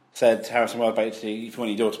Zoom said to Harrison Wells, basically, if you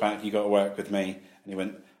want your daughter back, you got to work with me. And he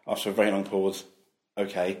went, after a very long pause,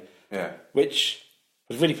 okay. Yeah. Which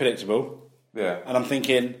was really predictable. Yeah. And I'm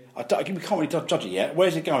thinking, we can't really judge it yet.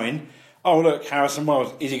 Where's it going? Oh, look, Harrison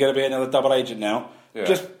Wells. Is he going to be another double agent now?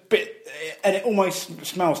 Yeah. And it almost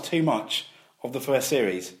smells too much of the first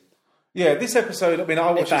series. Yeah, this episode,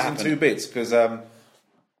 I watched this in 2 bits because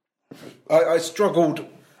I struggled.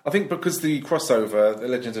 I think because the crossover, The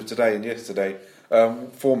Legends of Today and Yesterday,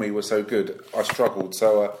 for me was so good, I struggled.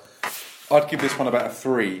 So I'd give this one about a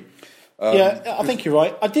 3. I think you're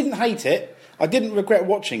right. I didn't hate it. I didn't regret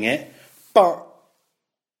watching it, but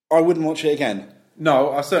I wouldn't watch it again.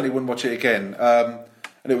 No, I certainly wouldn't watch it again.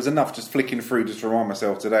 And it was enough just flicking through just to remind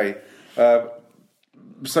myself today.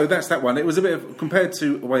 So that's that one. It was a bit of, compared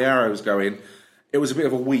to the way Arrow's going, it was a bit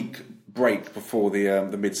of a weak break before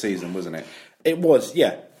the mid-season, wasn't it? It was,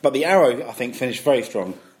 yeah. But the Arrow, I think, finished very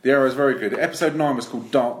strong. The Arrow is very good. Episode 9 was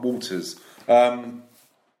called Dark Waters. And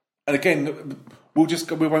again, we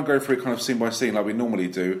won't go through it kind of scene by scene like we normally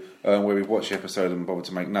do, where we watch the episode and bother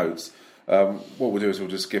to make notes. What we'll do is we'll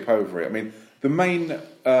just skip over it. I mean, the main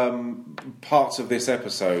parts of this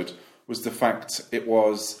episode was the fact it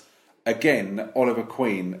was, again, Oliver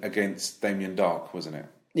Queen against Damien Dark, wasn't it?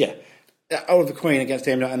 Yeah. Oliver Queen against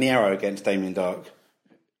Damien Dark and the Arrow against Damien Dark.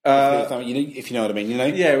 If you know what I mean, you know?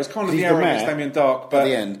 Yeah, it was kind of the Arrow against Damien Dark, but at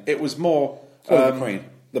the end, it was more... Oliver Queen,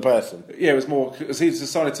 the person. Yeah, it was more... Because he's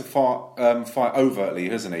decided to fight overtly,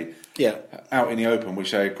 hasn't he? Yeah. Out in the open,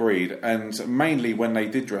 which they agreed. And mainly when they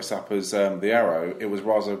did dress up as the Arrow, it was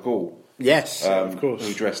Ra's al Ghul. Yes, of course.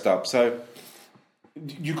 Who dressed up. So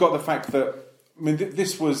you got the fact that... I mean,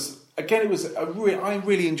 this was... Again, it was I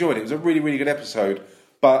really enjoyed it. It was a really, really good episode.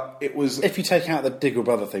 But it was... If you take out the Diggle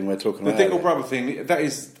Brother thing we're talking about... The Diggle Brother thing, that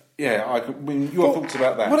is... Yeah, your thoughts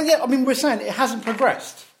about that? Well, yeah, I mean, we're saying it hasn't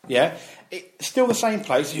progressed. Yeah? It's still the same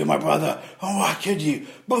place. You're my brother. Oh, I killed you.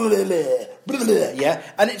 Blah, blah, blah, blah, blah, yeah?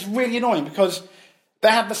 And it's really annoying because They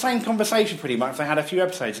had the same conversation pretty much they had a few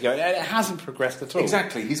episodes ago. It hasn't progressed at all.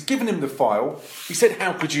 Exactly. He's given him the file. He said,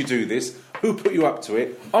 how could you do this? Who put you up to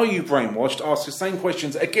it? Are you brainwashed? Ask the same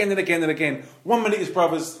questions again and again and again. 1 minute his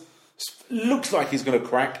brother's looks like he's going to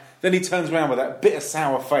crack. Then he turns around with that bitter,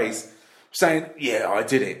 sour face saying, yeah, I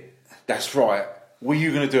did it. That's right. What are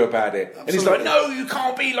you going to do about it? Absolutely. And he's like, no, you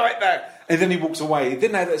can't be like that. And then he walks away. He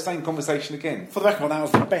didn't have that same conversation again. For the record, that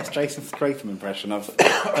was the best Jason Statham impression I've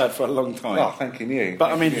heard for a long time. Oh, thanking you.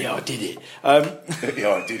 But I mean, yeah, I did it.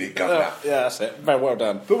 Yeah, I did it, governor. Yeah, that's it. Very well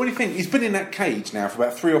done. But what do you think? He's been in that cage now for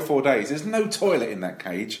about 3 or 4 days. There's no toilet in that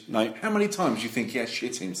cage. No. How many times do you think he has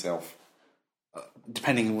shit himself?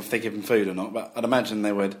 Depending on if they give him food or not, but I'd imagine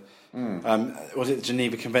they would. Was it the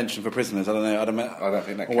Geneva Convention for Prisoners? I don't know. I don't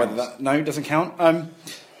think that counts. No, it doesn't count.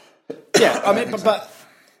 Yeah, I mean, but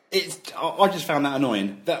it's. I just found that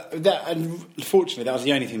annoying. That unfortunately, that was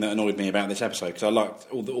the only thing that annoyed me about this episode because I liked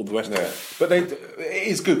all the rest of it. But it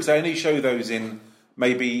is good because they only show those in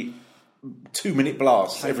maybe 2-minute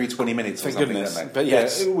blasts every 20 minutes. Thank or something goodness. Like that. But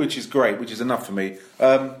yes, which is great, which is enough for me.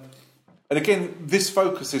 And again, this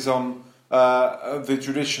focuses on the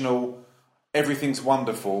traditional. Everything's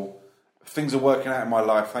wonderful. Things are working out in my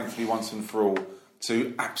life, thankfully, once and for all.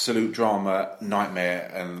 To absolute drama,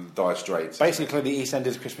 nightmare, and Dire Straits. Basically, the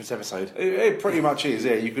EastEnders Christmas episode. It pretty much is,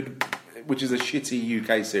 yeah. You could, which is a shitty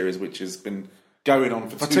UK series, which has been going on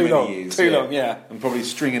for too many years. Too long, yeah. And probably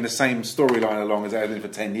stringing the same storyline along as it has been for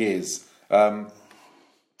 10 years. But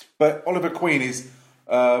Oliver Queen is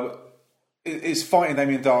fighting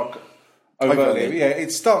Damien Dark overtly. Yeah,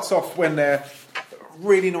 it starts off when they're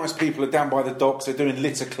really nice people are down by the docks. They're doing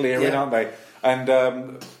litter clearing, aren't they?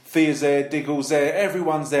 And Thea's there, Diggle's there,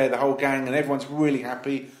 everyone's there, the whole gang, and everyone's really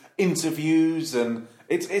happy. Interviews, and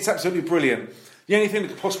it's absolutely brilliant. The only thing that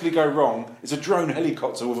could possibly go wrong is a drone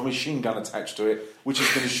helicopter with a machine gun attached to it, which is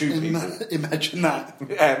going to shoot people. Imagine that.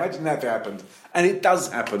 Yeah, imagine that if it happened. And it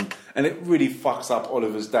does happen, and it really fucks up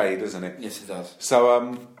Oliver's day, doesn't it? Yes, it does.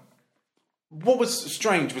 So, what was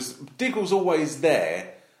strange was Diggle's always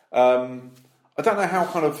there. I don't know how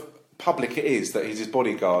kind of public it is that he's his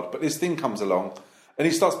bodyguard, but this thing comes along, and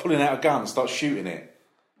he starts pulling out a gun, starts shooting it.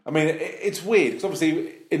 I mean, it's weird, because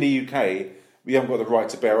obviously in the UK, we haven't got the right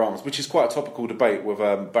to bear arms, which is quite a topical debate with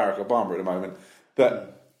Barack Obama at the moment.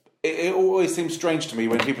 But it always seems strange to me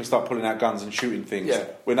when people start pulling out guns and shooting things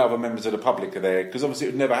when other members of the public are there, because obviously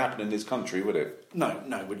it would never happen in this country, would it?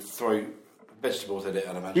 No, we'd throw vegetables at it,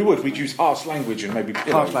 I'd imagine. We would. We'd use harsh language and maybe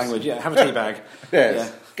pillows. Harsh language, yeah. Have a tea bag. Yes.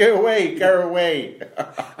 Yeah. Go away.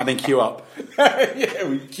 And then queue up. Yeah,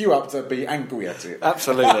 we queue up to be angry at it.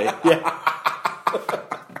 Absolutely. Yeah.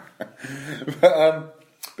 But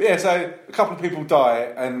yeah, so a couple of people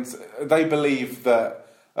die, and they believe that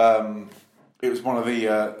it was one of the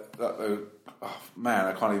oh man,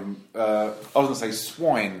 I can't even. I was going to say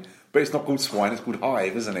swine, but it's not called swine. It's called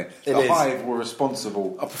hive, isn't it? The hive were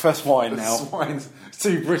responsible. I prefer swine now. Swine's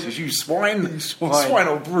too British. You swine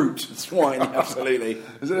or brute? Swine, absolutely.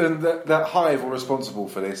 And that hive were responsible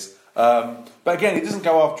for this. But again, it doesn't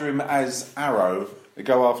go after him as Arrow. They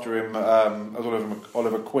go after him as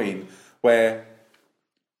Oliver Queen, where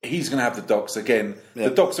he's going to have the docks again. Yeah.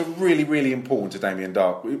 The docks are really, really important to Damien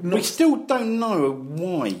Dark. We still don't know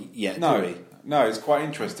why yet, do we? No, it's quite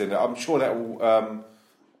interesting. I'm sure that will...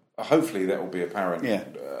 hopefully that will be apparent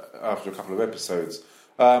after a couple of episodes.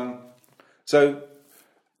 So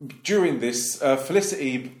during this,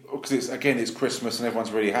 Felicity, because it's Christmas and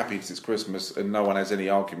everyone's really happy because it's Christmas and no one has any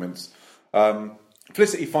arguments,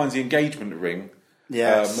 Felicity finds the engagement ring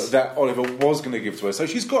that Oliver was going to give to her. So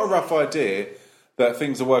she's got a rough idea that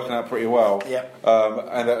things are working out pretty well. Yeah.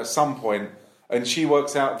 And at some point, and she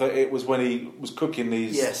works out that it was when he was cooking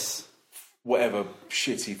these... whatever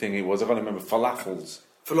shitty thing it was. I can't remember, falafels.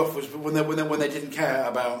 Falafels, when they didn't care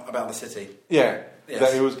about the city. Yeah,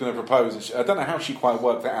 that he was going to propose. I don't know how she quite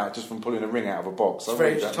worked that out just from pulling a ring out of a box. She's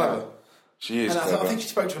very clever. She is and clever. I think she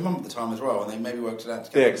spoke to her mum at the time as well, and they maybe worked it out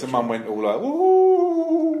together. Yeah, because her mum went all like,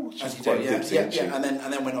 ooh. As you do, yeah. And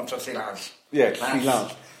then went off to see Lance. Yeah, see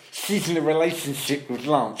Lance. She's in a relationship with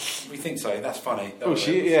Lance. We think so. That's funny.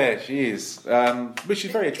 She is. But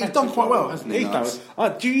she's very attractive. He's done quite well, hasn't he?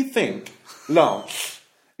 Do you think Lance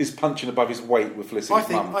is punching above his weight with Felicity's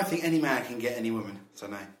mum? I think any man can get any woman. So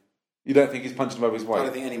no. You don't think he's punching above his weight? I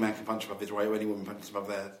don't think any man can punch above his weight or any woman punches above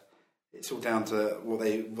theirs. It's all down to what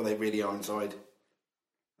they really are inside.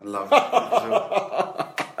 And love.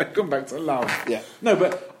 I've gone back to love. Yeah. No,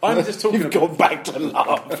 but I'm just talking about... You've gone back to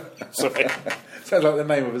love. Sorry. Sounds like the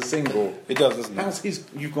name of a single. It does, doesn't it? How's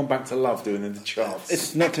You've Gone Back to Love doing in the charts?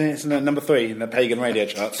 It's number 3 in the pagan radio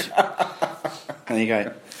charts. There you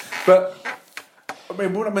go. But, I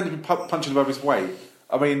mean, we're not meant to be punching above his weight.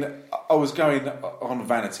 I mean, I was going on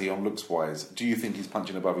vanity, on looks-wise. Do you think he's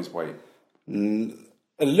punching above his weight? It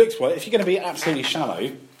looks well. If you're going to be absolutely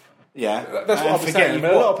shallow, yeah. That's what I'm saying. I mean,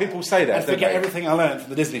 a lot of people say that. And forget everything I learned from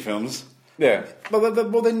the Disney films. Yeah.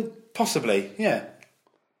 Well, then possibly, yeah.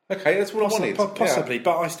 Okay, that's what I wanted. Possibly,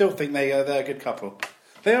 but I still think they're a good couple.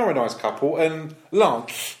 They are a nice couple, and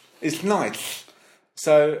Lance is nice.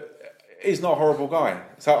 So he's not a horrible guy.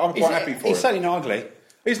 So I'm quite happy for him. He's certainly not ugly.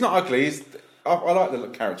 He's not ugly. I like the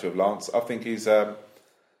character of Lance. I think he's got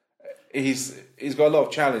a lot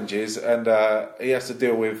of challenges, and he has to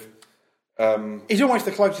deal with. He's almost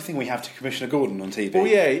the closest thing we have to Commissioner Gordon on TV. Well,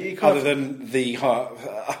 yeah, other than the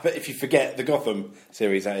if you forget the Gotham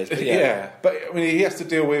series, that is. But yeah. But I mean, he has to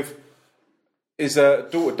deal with his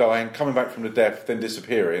daughter dying, coming back from the death, then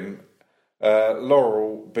disappearing.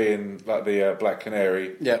 Laurel being like the Black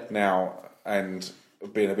Canary now, and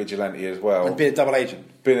being a vigilante as well, and being a double agent,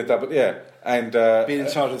 and being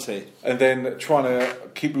in charge of the city, and then trying to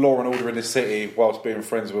keep law and order in the city whilst being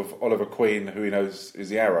friends with Oliver Queen, who he knows is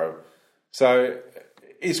the Arrow. So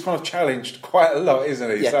he's kind of challenged quite a lot, isn't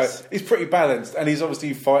he? Yes. So he's pretty balanced, and he's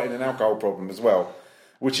obviously fighting an alcohol problem as well,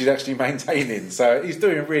 which he's actually maintaining. So he's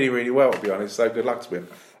doing really, really well, to be honest. So good luck to him.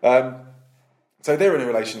 So they're in a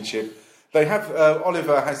relationship. They have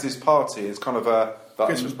Oliver has this party. It's kind of a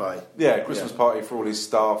Christmas party. Yeah, Christmas party for all his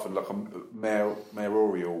staff and like a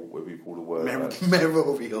mayoral, what do you call the word? Mayoral.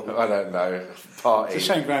 I don't know. Party. It's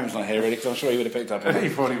a shame Graham's not here, really, because I'm sure he would have picked up on it. He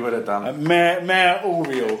probably would have done.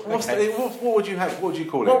 Mayoral. What would you have? What would you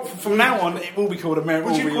call it? Well, from now on, it will be called a mayoral.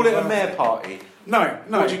 Would you call it a mayor party? No.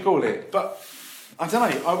 What would you call it? But I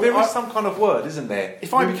don't know. There is some kind of word, isn't there?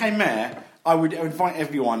 If I became mayor, I would invite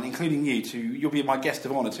everyone, including you, you'll be my guest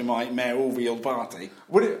of honour to my mayoral party.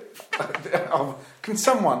 Would it? Can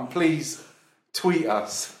someone please tweet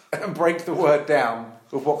us and break the word down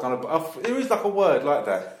with what kind of? There is like a word like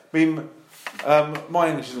that. I mean, my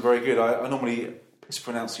English isn't very good. I normally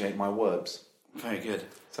mispronunciate my words. Very good.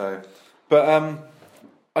 So, but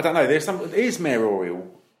I don't know. There's some. It is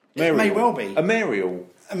mayoral. It may well be a mayoral.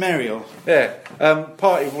 A mayoral. Yeah.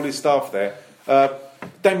 Party with all his staff there.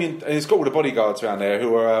 Damien, and he's got all the bodyguards around there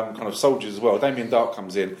who are kind of soldiers as well. Damien Dark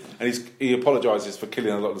comes in and he apologises for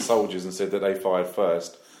killing a lot of the soldiers and said that they fired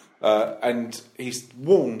first. And he's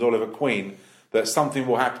warned Oliver Queen that something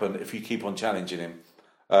will happen if you keep on challenging him.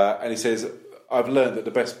 And he says, I've learned that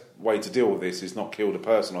the best way to deal with this is not kill the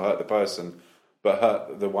person or hurt the person, but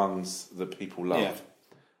hurt the ones that people love.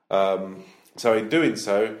 Yeah. So in doing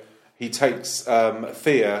so, he takes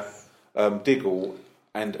Thea, Diggle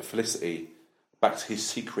and Felicity back to his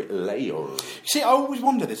secret lair. See, I always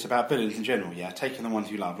wonder this about villains in general, taking the ones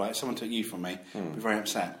you love. Like, if someone took you from me, I'd be very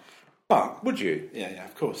upset. But... Would you? Yeah,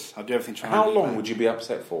 of course. I'd do everything to try. How long would you be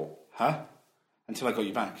upset for? Huh? Until I got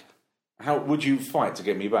you back. How would you fight to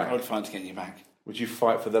get me back? I would fight to get you back. Would you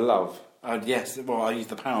fight for the love? Yes, well, I use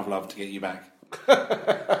the power of love to get you back.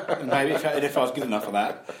 And maybe if I was good enough for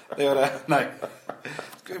that, they would no.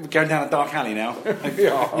 We're going down a dark alley now. We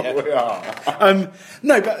are.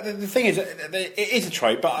 No, but the thing is, it is a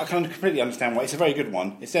trope, but I can completely understand why. It's a very good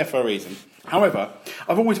one. It's there for a reason. However,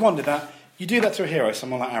 I've always wondered that you do that to a hero,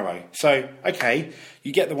 someone like Arrow. So, okay,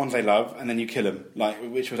 you get the ones they love, and then you kill them,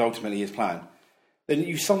 which was ultimately his plan. Then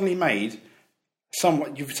you've suddenly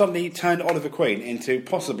turned Oliver Queen into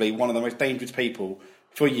possibly one of the most dangerous people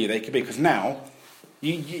for you they could be, because now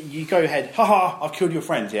you go ahead, I've killed your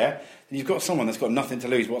friends, and you've got someone that's got nothing to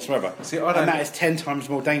lose whatsoever. See, and that is 10 times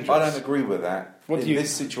more dangerous. I don't agree with that. In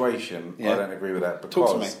this situation, I don't agree with that, because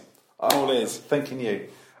talk to me. All is thanking you.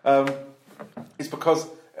 It's because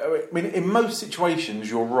I mean, in most situations,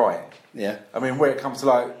 you're right. Yeah. I mean, where it comes to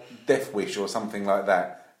like Death Wish or something like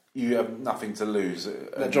that, you have nothing to lose.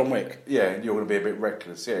 Like John Wick. Yeah, and you're going to be a bit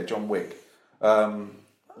reckless. Yeah, John Wick. Liam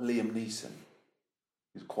Neeson.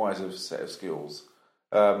 He's quite a set of skills.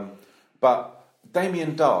 But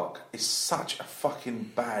Damien Dark is such a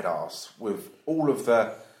fucking badass with all of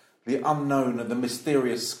the unknown and the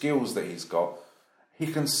mysterious skills that he's got. He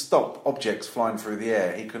can stop objects flying through the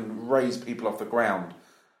air. He can raise people off the ground.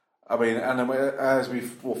 I mean, and as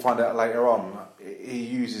we'll find out later on, he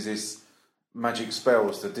uses his magic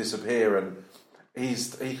spells to disappear, and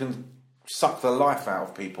he can suck the life out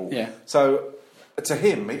of people. Yeah. So to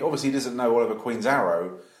him, he obviously doesn't know Oliver Queen's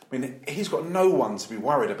arrow. I mean, he's got no one to be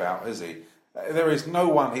worried about, has he? There is no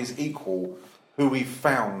one his equal who we've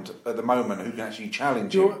found at the moment who can actually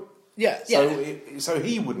challenge him. So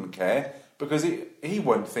he wouldn't care, because he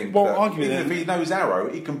won't think that even if he knows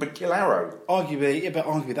Arrow, he can kill Arrow. Arguably,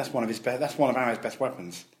 that's one of Arrow's best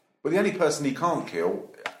weapons. But the only person he can't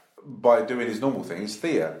kill by doing his normal thing is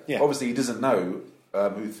Thea. Yeah. Obviously, he doesn't know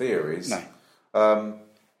who Thea is. No.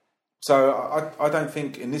 So I don't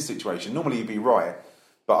think in this situation, normally you'd be right,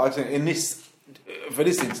 but I think for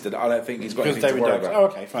this incident, I don't think he's got anything to worry about. Oh,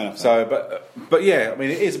 okay, fine enough. So, but yeah, I mean,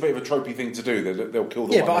 it is a bit of a tropey thing to do. They'll kill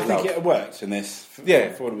the one but I they think love. it works in this. For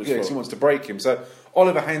what it was for. 'Cause he wants to break him. So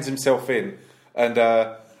Oliver hands himself in and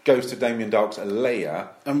goes to Damien Dark's lair.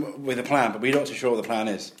 With a plan, but we're not too sure what the plan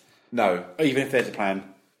is. No. Even if there's a plan.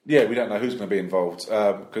 Yeah, we don't know who's going to be involved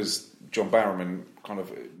because John Barrowman kind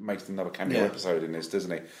of makes another cameo episode in this,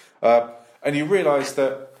 doesn't he? And you realise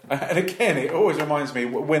that, and again, it always reminds me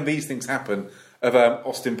when these things happen of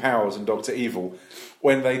Austin Powers and Dr. Evil,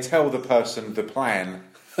 when they tell the person the plan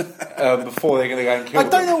before they're going to go and kill them. I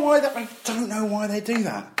don't know why they do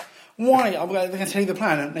that. Why? They're going to tell you the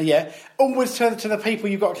plan, and always to the people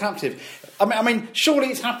you've got captive. I mean, surely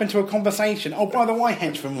it's happened to a conversation. Oh, by the way,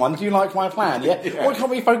 henchman one, do you like my plan? Yeah. Why can't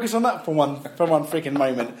we focus on that for one freaking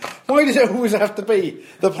moment? Why does it always have to be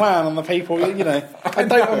the plan on the people? I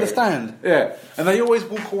don't understand. Yeah, and they always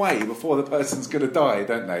walk away before the person's going to die,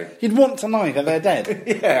 don't they? You'd want to know that they're dead.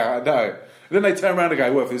 Yeah, I know. And then they turn around and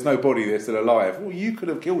go, well, if there's no body, they're still alive. Well, you could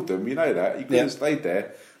have killed them, you know that. You could have stayed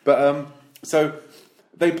there. But, so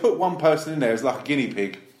they put one person in there as like a guinea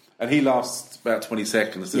pig, and he lasts about 20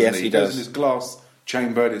 seconds, doesn't he? Yes, he does. Goes in this glass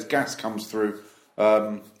chamber, and his gas comes through,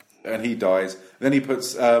 and he dies. Then he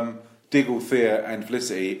puts Diggle, Thea, and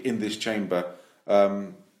Felicity in this chamber,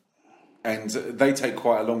 and they take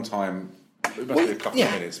quite a long time. It must be a couple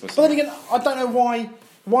of minutes. But then again, I don't know why.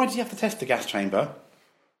 Why did you have to test the gas chamber?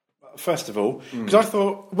 First of all, because I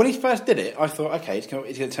thought when he first did it, I thought, okay, is he going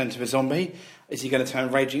to turn into a zombie? Is he going to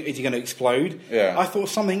turn raging? Is he going to explode? Yeah. I thought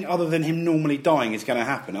something other than him normally dying is going to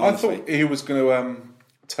happen. Honestly. I thought he was going to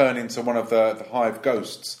turn into one of the hive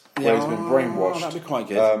ghosts where he's been brainwashed. That'd be quite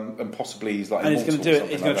good. And possibly he's like. And he's going to do it.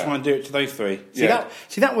 He's going to try and do it to those three. See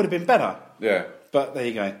that would have been better. Yeah. But there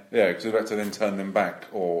you go. Yeah, because we'd have to then turn them back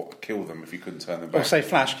or kill them if you couldn't turn them back. Or say,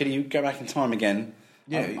 Flash, could you go back in time again?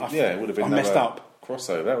 Yeah, it would have been. I messed up.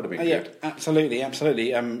 Crossover, that would have been good. Yeah, absolutely.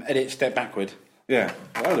 Edit step backward. Yeah,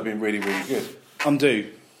 that would have been really, really good. Undo.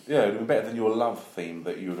 Yeah, it would have been better than your love theme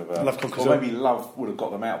that you would have. Love Conquers or maybe love would have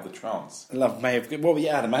got them out of the trance. Love may have. Well,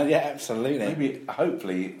 yeah, man. Yeah, absolutely. Maybe,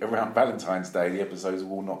 hopefully, around Valentine's Day, the episodes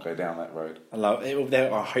will not go down that road.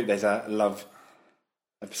 I hope there's a love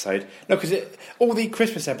episode. No, because all the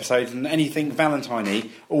Christmas episodes and anything Valentine-y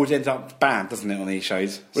always ends up bad, doesn't it, on these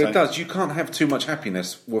shows? Well, it does. You can't have too much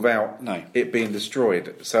happiness without it being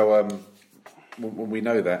destroyed. So we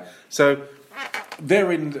know that. So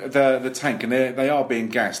they're in the tank and they are being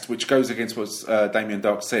gassed, which goes against what Damien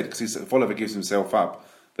Dark said, because if Oliver gives himself up,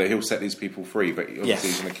 that he'll set these people free, but obviously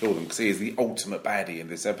he's going to kill them because he is the ultimate baddie in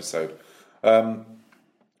this episode. And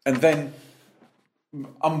then,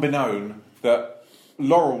 unbeknown, that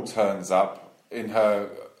Laurel turns up in her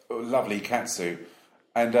lovely catsuit,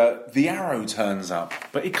 and the Arrow turns up,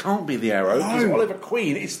 but it can't be the Arrow because Oliver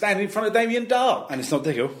Queen is standing in front of Damien Dark, and it's not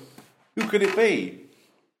Diggle. Who could it be?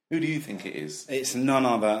 Who do you think it is? It's none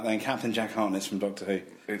other than Captain Jack Harkness from Doctor Who.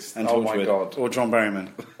 It's my god, or John Barrowman.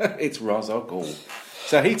 It's Ra's al Ghul.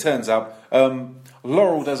 So he turns up.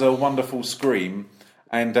 Laurel does a wonderful scream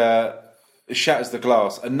and shatters the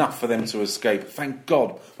glass, enough for them to escape. Thank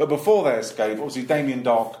God. But before they escape, obviously Damien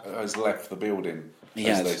Dark has left the building,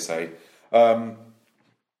 as they say. Then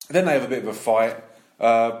they have a bit of a fight,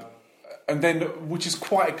 and then, which is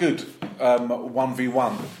quite a good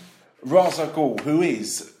 1v1. Ra's al Ghul, who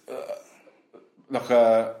is like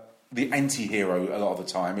the anti-hero a lot of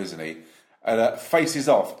the time, isn't he? And faces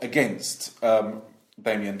off against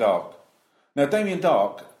Damien Dark. Now, Damien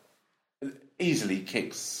Dark easily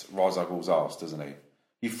kicks Ra's al Ghul's ass, doesn't he?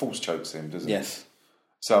 He force chokes him, doesn't he? Yes.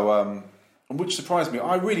 So, which surprised me.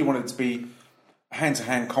 I really wanted it to be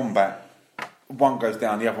hand-to-hand combat. One goes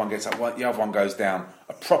down, the other one gets up, the other one goes down.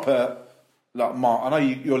 A proper, like, I know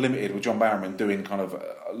you're limited with John Barrowman doing kind of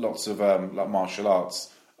lots of like martial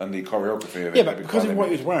arts and the choreography of it. Yeah, but because of what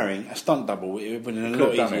he was wearing, a stunt double, it would have been a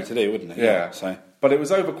lot easier to do, wouldn't it? Yeah. So, but it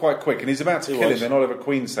was over quite quick, and he's about to kill him, then Oliver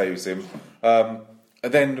Queen saves him.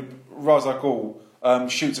 And then Ra's al Ghul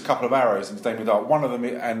shoots a couple of arrows into Damien Dark. One of them,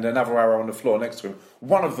 and another arrow on the floor next to him.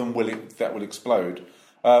 One of them will explode.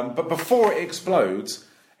 But before it explodes,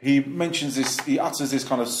 he mentions this. He utters this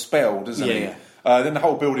kind of spell, doesn't he? Yeah. Then the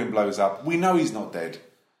whole building blows up. We know he's not dead.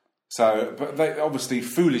 So, but they obviously,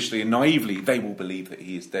 foolishly and naively, they will believe that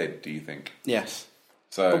he is dead. Do you think? Yes.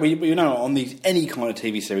 So, but we know on any kind of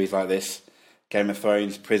TV series like this, Game of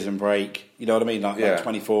Thrones, Prison Break, you know what I mean? Like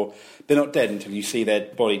 24, they're not dead until you see their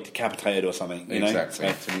body decapitated or something. You exactly.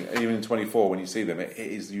 know? So, even in 24, when you see them, it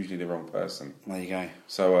is usually the wrong person. There you go.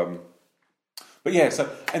 So, But yeah, so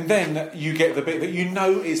and then you get the bit that you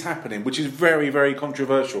know is happening, which is very, very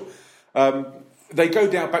controversial. They go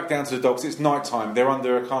back down to the docks. It's night time. They're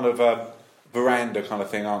under a kind of veranda kind of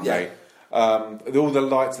thing, aren't they? All the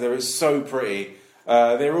lights there. It's so pretty.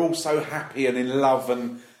 They're all so happy and in love,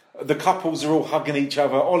 and the couples are all hugging each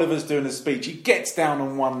other. Oliver's doing a speech. He gets down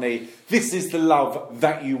on one knee. This is the love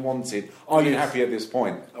that you wanted. Are you happy at this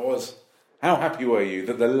point? I was. How happy were you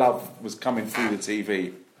that the love was coming through the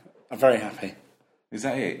TV? I'm very happy. Is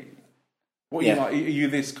that it? What are you like? Are you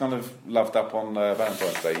this kind of loved up on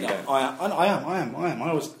Valentine's Day? Yeah, I am. I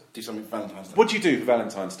always do something for Valentine's Day. What do you do for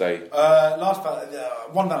Valentine's Day?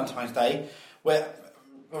 One Valentine's Day, where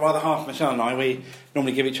rather half Michelle and I, we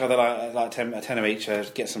normally give each other like a tenner each,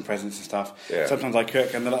 get some presents and stuff. Yeah. Sometimes I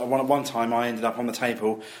cook, and one time I ended up on the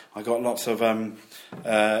table. I got lots of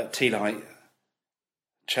tea light,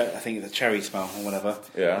 I think the cherry smell or whatever,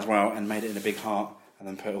 as well, and made it in a big heart. And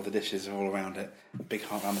then put all the dishes all around it, a big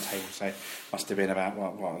heart around the table. So must have been about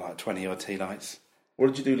like 20 odd tea lights. What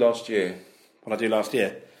did you do last year? What did I do last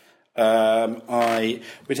year? We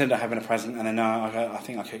ended up having a present, and then I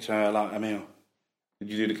think I cooked her like a meal. Did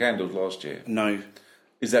you do the candles last year? No.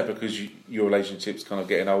 Is that because your relationship's kind of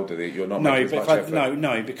getting older that you're not no, making as much effort?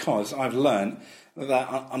 No, because I've learned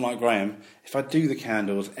that unlike Graham, if I do the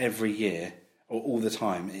candles every year, or all the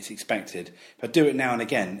time, it's expected. If I do it now and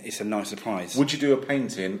again, it's a nice surprise. Would you do a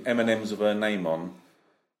painting, M&M's with her name on,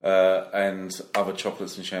 and other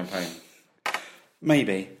chocolates and champagne?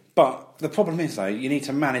 Maybe. But the problem is, though, you need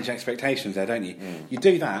to manage expectations there, don't you? You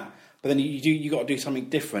do that, but then you got to do something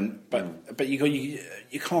different. But you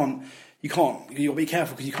can't. You got to be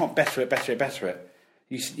careful because you can't better it.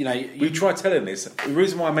 We try telling this. The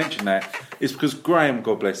reason why I mention that is because Graham,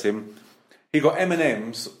 God bless him, he got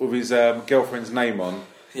M&M's with his girlfriend's name on.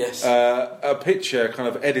 Yes. A picture kind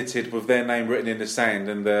of edited with their name written in the sand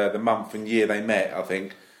and the month and year they met, I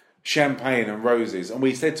think. Champagne and roses. And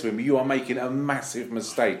we said to him, you are making a massive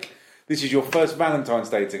mistake. This is your first Valentine's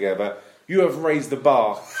Day together. You have raised the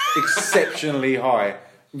bar exceptionally high.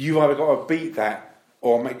 You've either got to beat that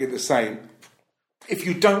or make it the same. If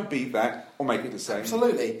you don't beat that or make it the same...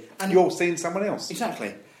 Absolutely. And you're seeing someone else.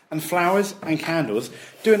 Exactly. And flowers and candles,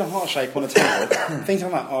 doing a heart shape on a table, things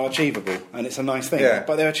like that are achievable, and it's a nice thing. Yeah.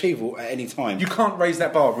 But they're achievable at any time. You can't raise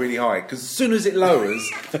that bar really high, because as soon as it lowers,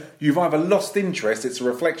 you've either lost interest, it's a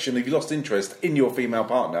reflection of you lost interest in your female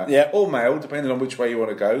partner, or male, depending on which way you want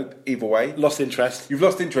to go, either way. Lost interest. You've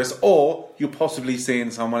lost interest, or you're possibly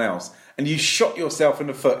seeing someone else. And you shot yourself in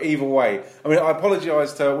the foot either way. I mean, I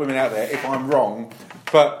apologise to women out there if I'm wrong,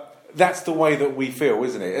 but... that's the way that we feel,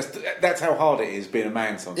 isn't it? That's how hard it is being a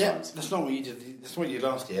man sometimes. Yeah, that's not what you did. That's what you did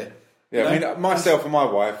last year. Yeah, I mean, myself and my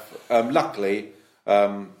wife, luckily,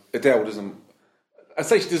 Adele doesn't... I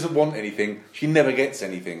say she doesn't want anything. She never gets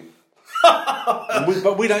anything.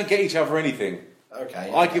 But we don't get each other anything. Okay.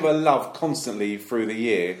 I give her love constantly through the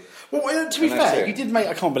year. Well, to be fair, you did make...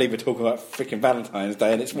 I can't believe we're talking about freaking Valentine's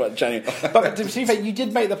Day and it's January. But to be fair, you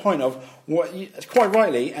did make the point of, quite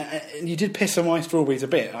rightly, and you did piss on my strawberries a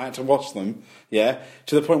bit. I had to wash them, to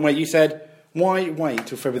the point where you said, why wait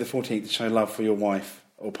till February the 14th to show love for your wife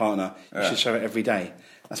or partner? You should show it every day.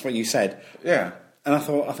 That's what you said. Yeah. And I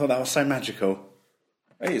thought that was so magical.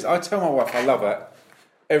 It is. I tell my wife I love her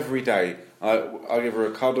every day. I give her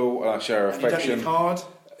a cuddle and I show her affection. You don't get a card?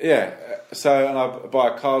 Yeah, and I buy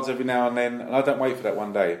her cards every now and then, and I don't wait for that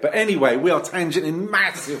one day. But anyway, we are tangenting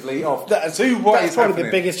massively off. That's probably the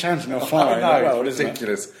biggest tangent of FLARROW in the world, it's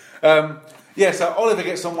ridiculous. So Oliver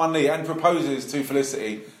gets on one knee and proposes to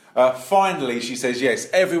Felicity. Finally, she says yes.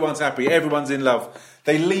 Everyone's happy. Everyone's in love.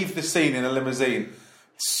 They leave the scene in a limousine.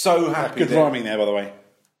 So happy. Good rhyming there, by the way.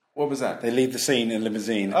 What was that? They leave the scene in a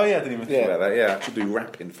limousine. Oh, yeah, I didn't even think about that. Yeah, I should do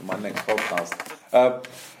rapping for my next podcast.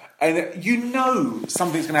 And you know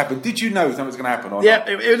something's going to happen. Did you know something's going to happen? Or not?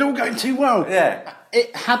 It was all going too well. Yeah.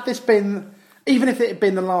 Had this been... Even if it had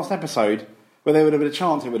been the last episode, where there would have been a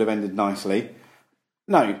chance it would have ended nicely...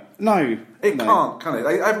 No. It can't, can it?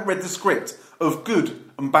 They haven't read the script of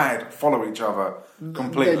good and bad follow each other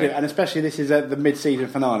completely. They do, and especially this is the mid-season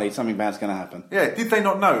finale, something bad's going to happen. Yeah, did they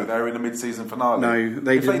not know they were in the mid-season finale? No,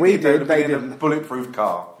 they didn't. We did. They didn't. In a bulletproof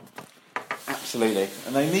car. Absolutely.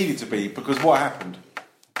 And they needed to be, because what happened?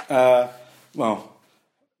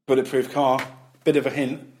 Bulletproof car, bit of a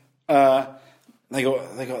hint. They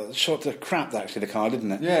got shot to crap, actually, the car,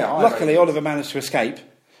 didn't it? Yeah. Luckily, Oliver managed to escape.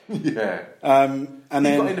 Yeah. And He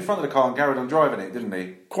then got in the front of the car and carried on driving it, didn't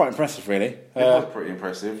he? quite impressive, really. It was pretty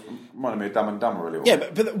impressive. Reminded me of Dumb and Dumber a little. Yeah,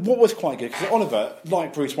 but what was quite good, because Oliver,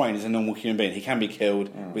 like Bruce Wayne, is a normal human being. He can be killed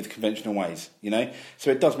with conventional ways, So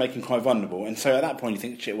it does make him quite vulnerable. And so at that point you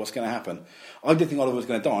think, shit, what's going to happen? I didn't think Oliver was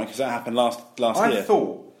going to die, because that happened last year. I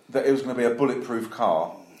thought that it was going to be a bulletproof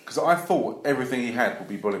car, because I thought everything he had would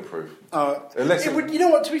be bulletproof. You know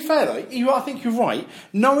what, to be fair though, I think you're right.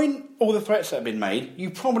 Knowing all the threats that have been made, you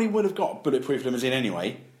probably would have got a bulletproof limousine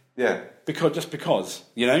anyway. Yeah. Because,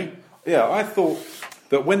 Yeah, I thought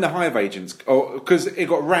that when the Hive agents... because it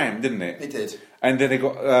got rammed, didn't it? It did. And then it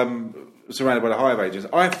got surrounded by the Hive agents.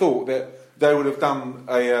 I thought that they would have done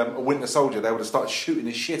a Winter Soldier. They would have started shooting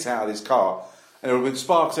the shit out of this car. And there would have been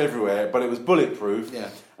sparks everywhere, but it was bulletproof. Yeah.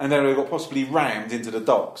 And then it got possibly rammed into the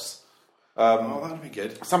docks. That would be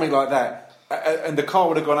good. Something like that. And the car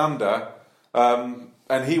would have gone under,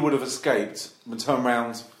 and he would have escaped and turned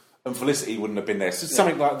around, and Felicity wouldn't have been there. So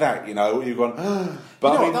something like that, You've gone...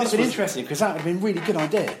 But that would have been interesting, because that would have been a really good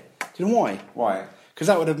idea. Do you know why? Why? Because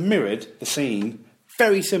that would have mirrored the scene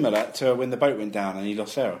very similar to when the boat went down and he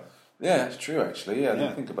lost Sarah. Yeah, that's true, actually. Yeah, I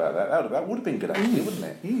didn't think about that. That would have been good, actually, wouldn't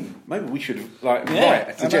it? Maybe we should,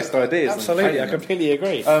 suggest ideas. Absolutely, I completely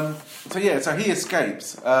agree. So he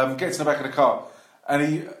escapes, gets in the back of the car, and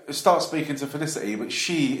he starts speaking to Felicity, but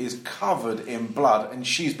she is covered in blood, and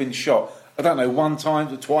she's been shot. I don't know, one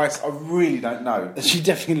time or twice, I really don't know. She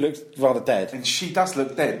definitely looks rather dead. And she does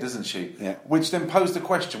look dead, doesn't she? Yeah. Which then posed the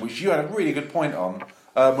question, which you had a really good point on,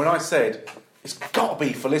 when I said, it's got to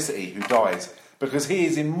be Felicity who dies, because he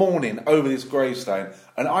is in mourning over this gravestone,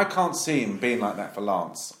 and I can't see him being like that for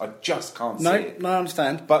Lance. I just can't see it. No, I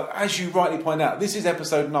understand. But as you rightly point out, this is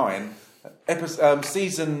episode 9.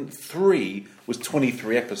 Season 3 was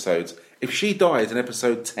 23 episodes. If she dies in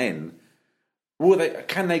episode 10,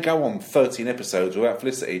 can they go on 13 episodes without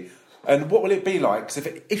Felicity? And what will it be like? 'Cause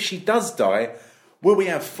if she does die, will we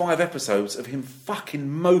have 5 episodes of him fucking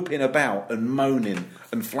moping about and moaning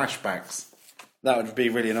and flashbacks? That would be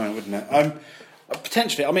really annoying, wouldn't it?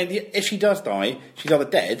 Potentially. I mean, if she does die, she's either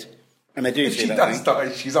dead, and they do If see she that does thing.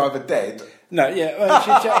 die, she's either dead. No, yeah. Well,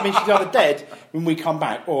 she's either dead when we come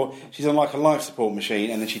back, or she's on like a life support machine,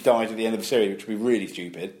 and then she dies at the end of the series, which would be really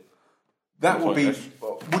stupid. That would be...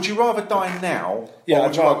 Would you rather die now, Yeah, or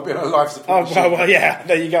would you rather be on a life support machine well, yeah,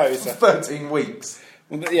 there you go. for 13 weeks?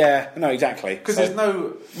 Yeah, no, exactly. Because there's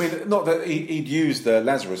no... I mean, not that he'd use the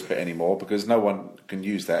Lazarus pit anymore, because no one can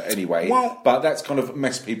use that anyway. Well, but that's kind of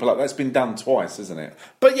messed people up. That's been done twice, isn't it?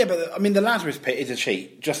 But I mean, the Lazarus pit is a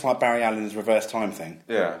cheat, just like Barry Allen's reverse time thing.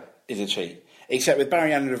 Yeah. Is a cheat. Except with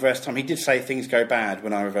Barry Allen reverse time, he did say things go bad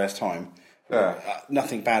when I reverse time. Yeah.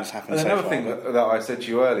 Nothing bad has happened And so another far. thing that I said to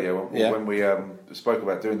you earlier when we spoke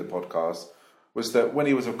about doing the podcast was that when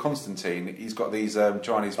he was with Constantine, he's got these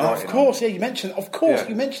Chinese writing. Of course, yeah, you mentioned. Of course, Yeah.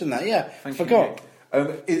 you mentioned that. Yeah, Thank forgot.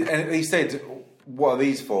 you. And he said, "What are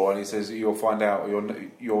these for?" And he says, "You'll find out.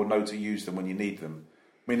 You'll know to use them when you need them."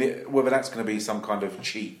 I mean, whether that's going to be some kind of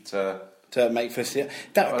cheat. To make Felicity,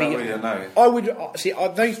 that would be. I really don't know. I would see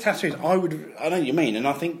those tattoos. I know what you mean, and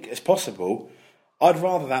I think it's possible. I'd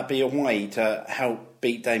rather that be a way to help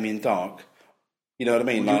beat Damien Dark. You know what I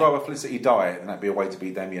mean? Would you rather Felicity die than that be a way to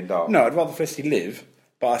beat Damien Dark? No, I'd rather Felicity live,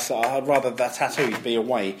 but I'd rather that tattoos be a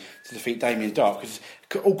way to defeat Damien Dark, because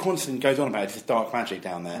all Constantine goes on about is this dark magic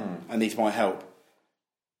down there, and these might help.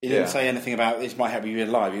 He didn't say anything about this might help you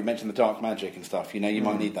alive. He mentioned the dark magic and stuff. You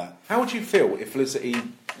might need that. How would you feel if Felicity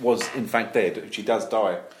was in fact dead, if she does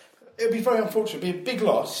die? It would be very unfortunate. It would be a big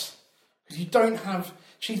loss, because you don't have...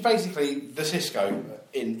 She's basically the Cisco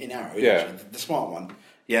in Arrow, isn't she? The smart one.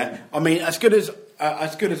 Yeah, I mean, as good as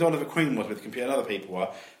Oliver Queen was with computer and other people were,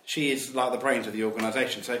 she is like the brains of the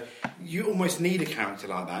organisation. So you almost need a character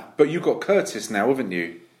like that. But you've got Curtis now, haven't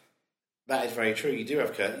you? That is very true. You do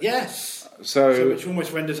have Curtis. Yes. So which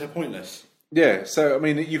almost renders her pointless. Yeah. So I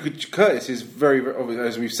mean, Curtis is very,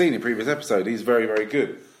 as we've seen in previous episode, he's very, very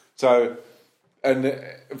good. So, and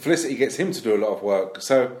Felicity gets him to do a lot of work.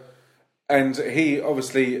 So. And he,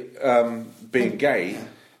 obviously, being gay,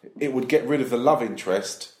 it would get rid of the love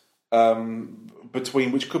interest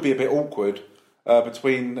which could be a bit awkward,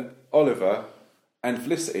 between Oliver and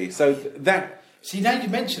Felicity. So that... See, now you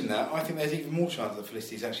mention that, I think there's even more chance that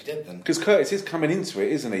Felicity's actually dead then. Because Curtis is coming into it,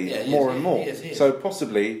 isn't he? Yeah, more and more. He is. So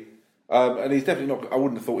possibly... and he's definitely not... I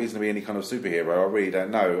wouldn't have thought he's going to be any kind of superhero. I really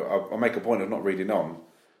don't know. I'll make a point of not reading on.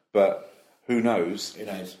 But who knows? Who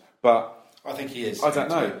knows? But... I think he is. I don't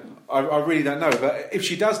know. I really don't know. But if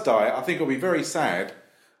she does die, I think it'll be very sad.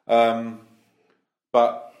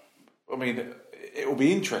 But, I mean, it will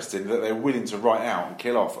be interesting that they're willing to write out and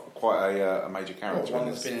kill off quite a major character. One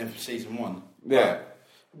that's been in for season 1. Yeah.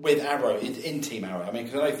 with Arrow, in Team Arrow. I mean,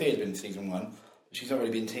 because I know Thea's been in season 1, but she's not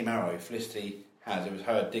really been Team Arrow. Felicity has. It was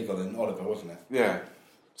her, Diggle, and Oliver, wasn't it? Yeah.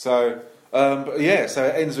 So, so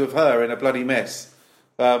it ends with her in a bloody mess,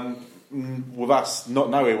 with us not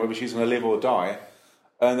knowing whether she's going to live or die,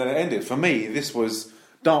 and then it ended. For me, this was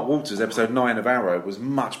Dark Waters, episode 9 of Arrow, was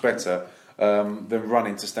much better than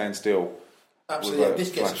Running to Stand Still. Absolutely. Yeah,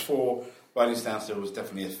 this gets a 4. Running to Stand Still was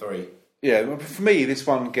definitely a 3. Yeah, for me, this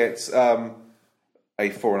one gets a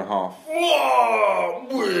 4.5.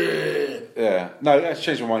 Yeah, no, let's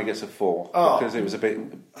change my mind. It gets a 4 because it was a bit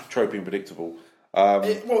tropey and predictable.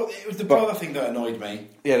 It was the brother thing that annoyed me.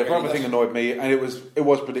 Yeah, the brother thing annoyed me, and it was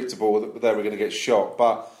predictable that they were going to get shot.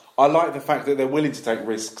 But I like the fact that they're willing to take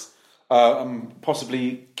risks and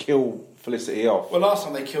possibly kill Felicity off. Well, last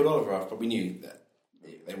time they killed Oliver off, but we knew that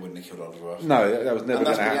they wouldn't have killed Oliver off. No, that was never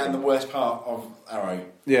going to happen. And that's the worst part of Arrow.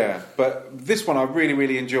 Yeah, but this one I really,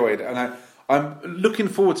 really enjoyed, and I'm looking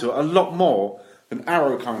forward to it a lot more than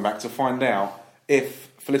Arrow coming back to find out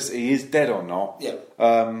if Felicity is dead or not. Yeah.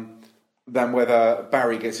 Than whether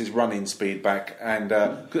Barry gets his running speed back, and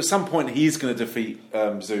 'cause at some point he is going to defeat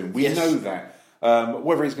Zoom. We know that.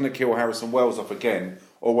 Whether he's going to kill Harrison Wells off again,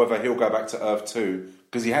 or whether he'll go back to Earth 2,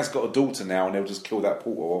 because he has got a daughter now, and he'll just kill that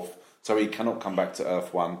portal off, so he cannot come back to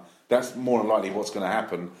Earth 1. That's more than likely what's going to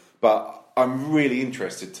happen. But I'm really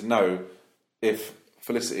interested to know if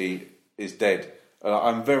Felicity is dead.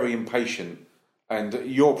 I'm very impatient, and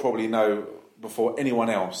you'll probably know before anyone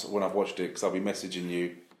else when I've watched it, because I'll be messaging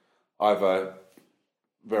you either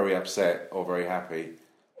very upset or very happy.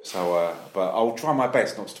 So, but I'll try my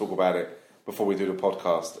best not to talk about it before we do the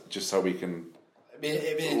podcast, just so we can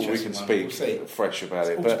speak fresh about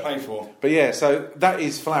it. All to play for. But yeah, so that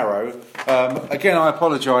is FLARROW. Again, I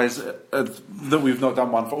apologise that we've not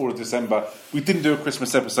done one for all of December. We didn't do a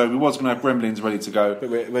Christmas episode. We was going to have Gremlins ready to go. But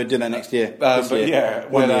we're doing that next year. But yeah,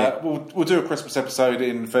 we'll do a Christmas episode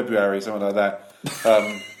in February, something like that.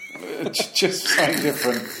 Just something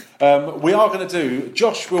different. We are going to do.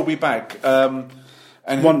 Josh will be back,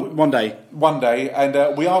 and one day,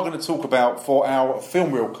 and we are going to talk about, for our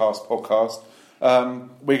Film Reelcast podcast.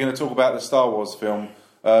 We're going to talk about the Star Wars film.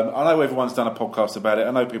 I know everyone's done a podcast about it.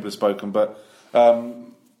 I know people have spoken, but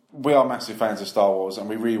we are massive fans of Star Wars, and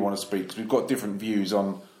we really want to speak because we've got different views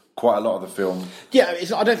on quite a lot of the film. Yeah,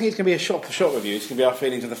 I don't think it's going to be a shot-for-shot review. It's going to be our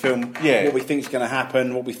feelings of the film, what we think is going to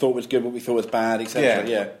happen, what we thought was good, what we thought was bad, etc.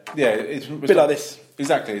 Yeah, it's a bit like this.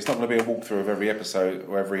 Exactly. It's not going to be a walkthrough of every episode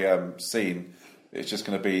or every scene. It's just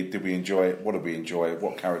going to be, did we enjoy it? What did we enjoy?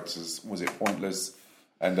 What characters? Was it pointless?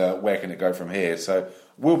 And where can it go from here? So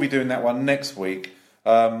we'll be doing that one next week.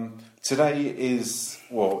 Today's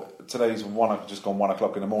just gone 1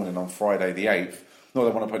 o'clock in the morning on Friday the 8th. Not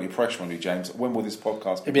that I want to put any pressure on you, James. When will this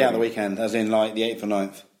podcast be? It'll be out the weekend, as in like the 8th or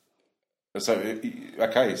 9th. So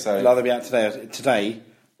it'll either be out today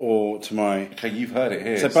or tomorrow. Okay, you've heard it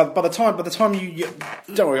here. So by the time you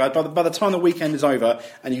don't worry, by the time the weekend is over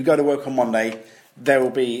and you go to work on Monday,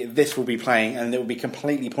 this will be playing, and it will be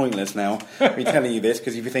completely pointless now me telling you this,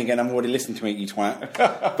 because if you're thinking I'm already listening to it, you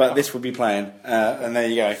twat, but this will be playing, and there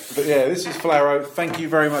you go. But yeah, this is FLARROW. Thank you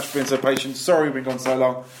very much for being so patient. Sorry we've been gone so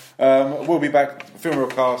long. We'll be back, Film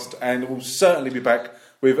Reelcast, and we'll certainly be back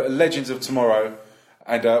with Legends of Tomorrow,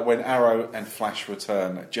 and when Arrow and Flash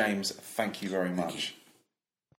return. James, thank you very much.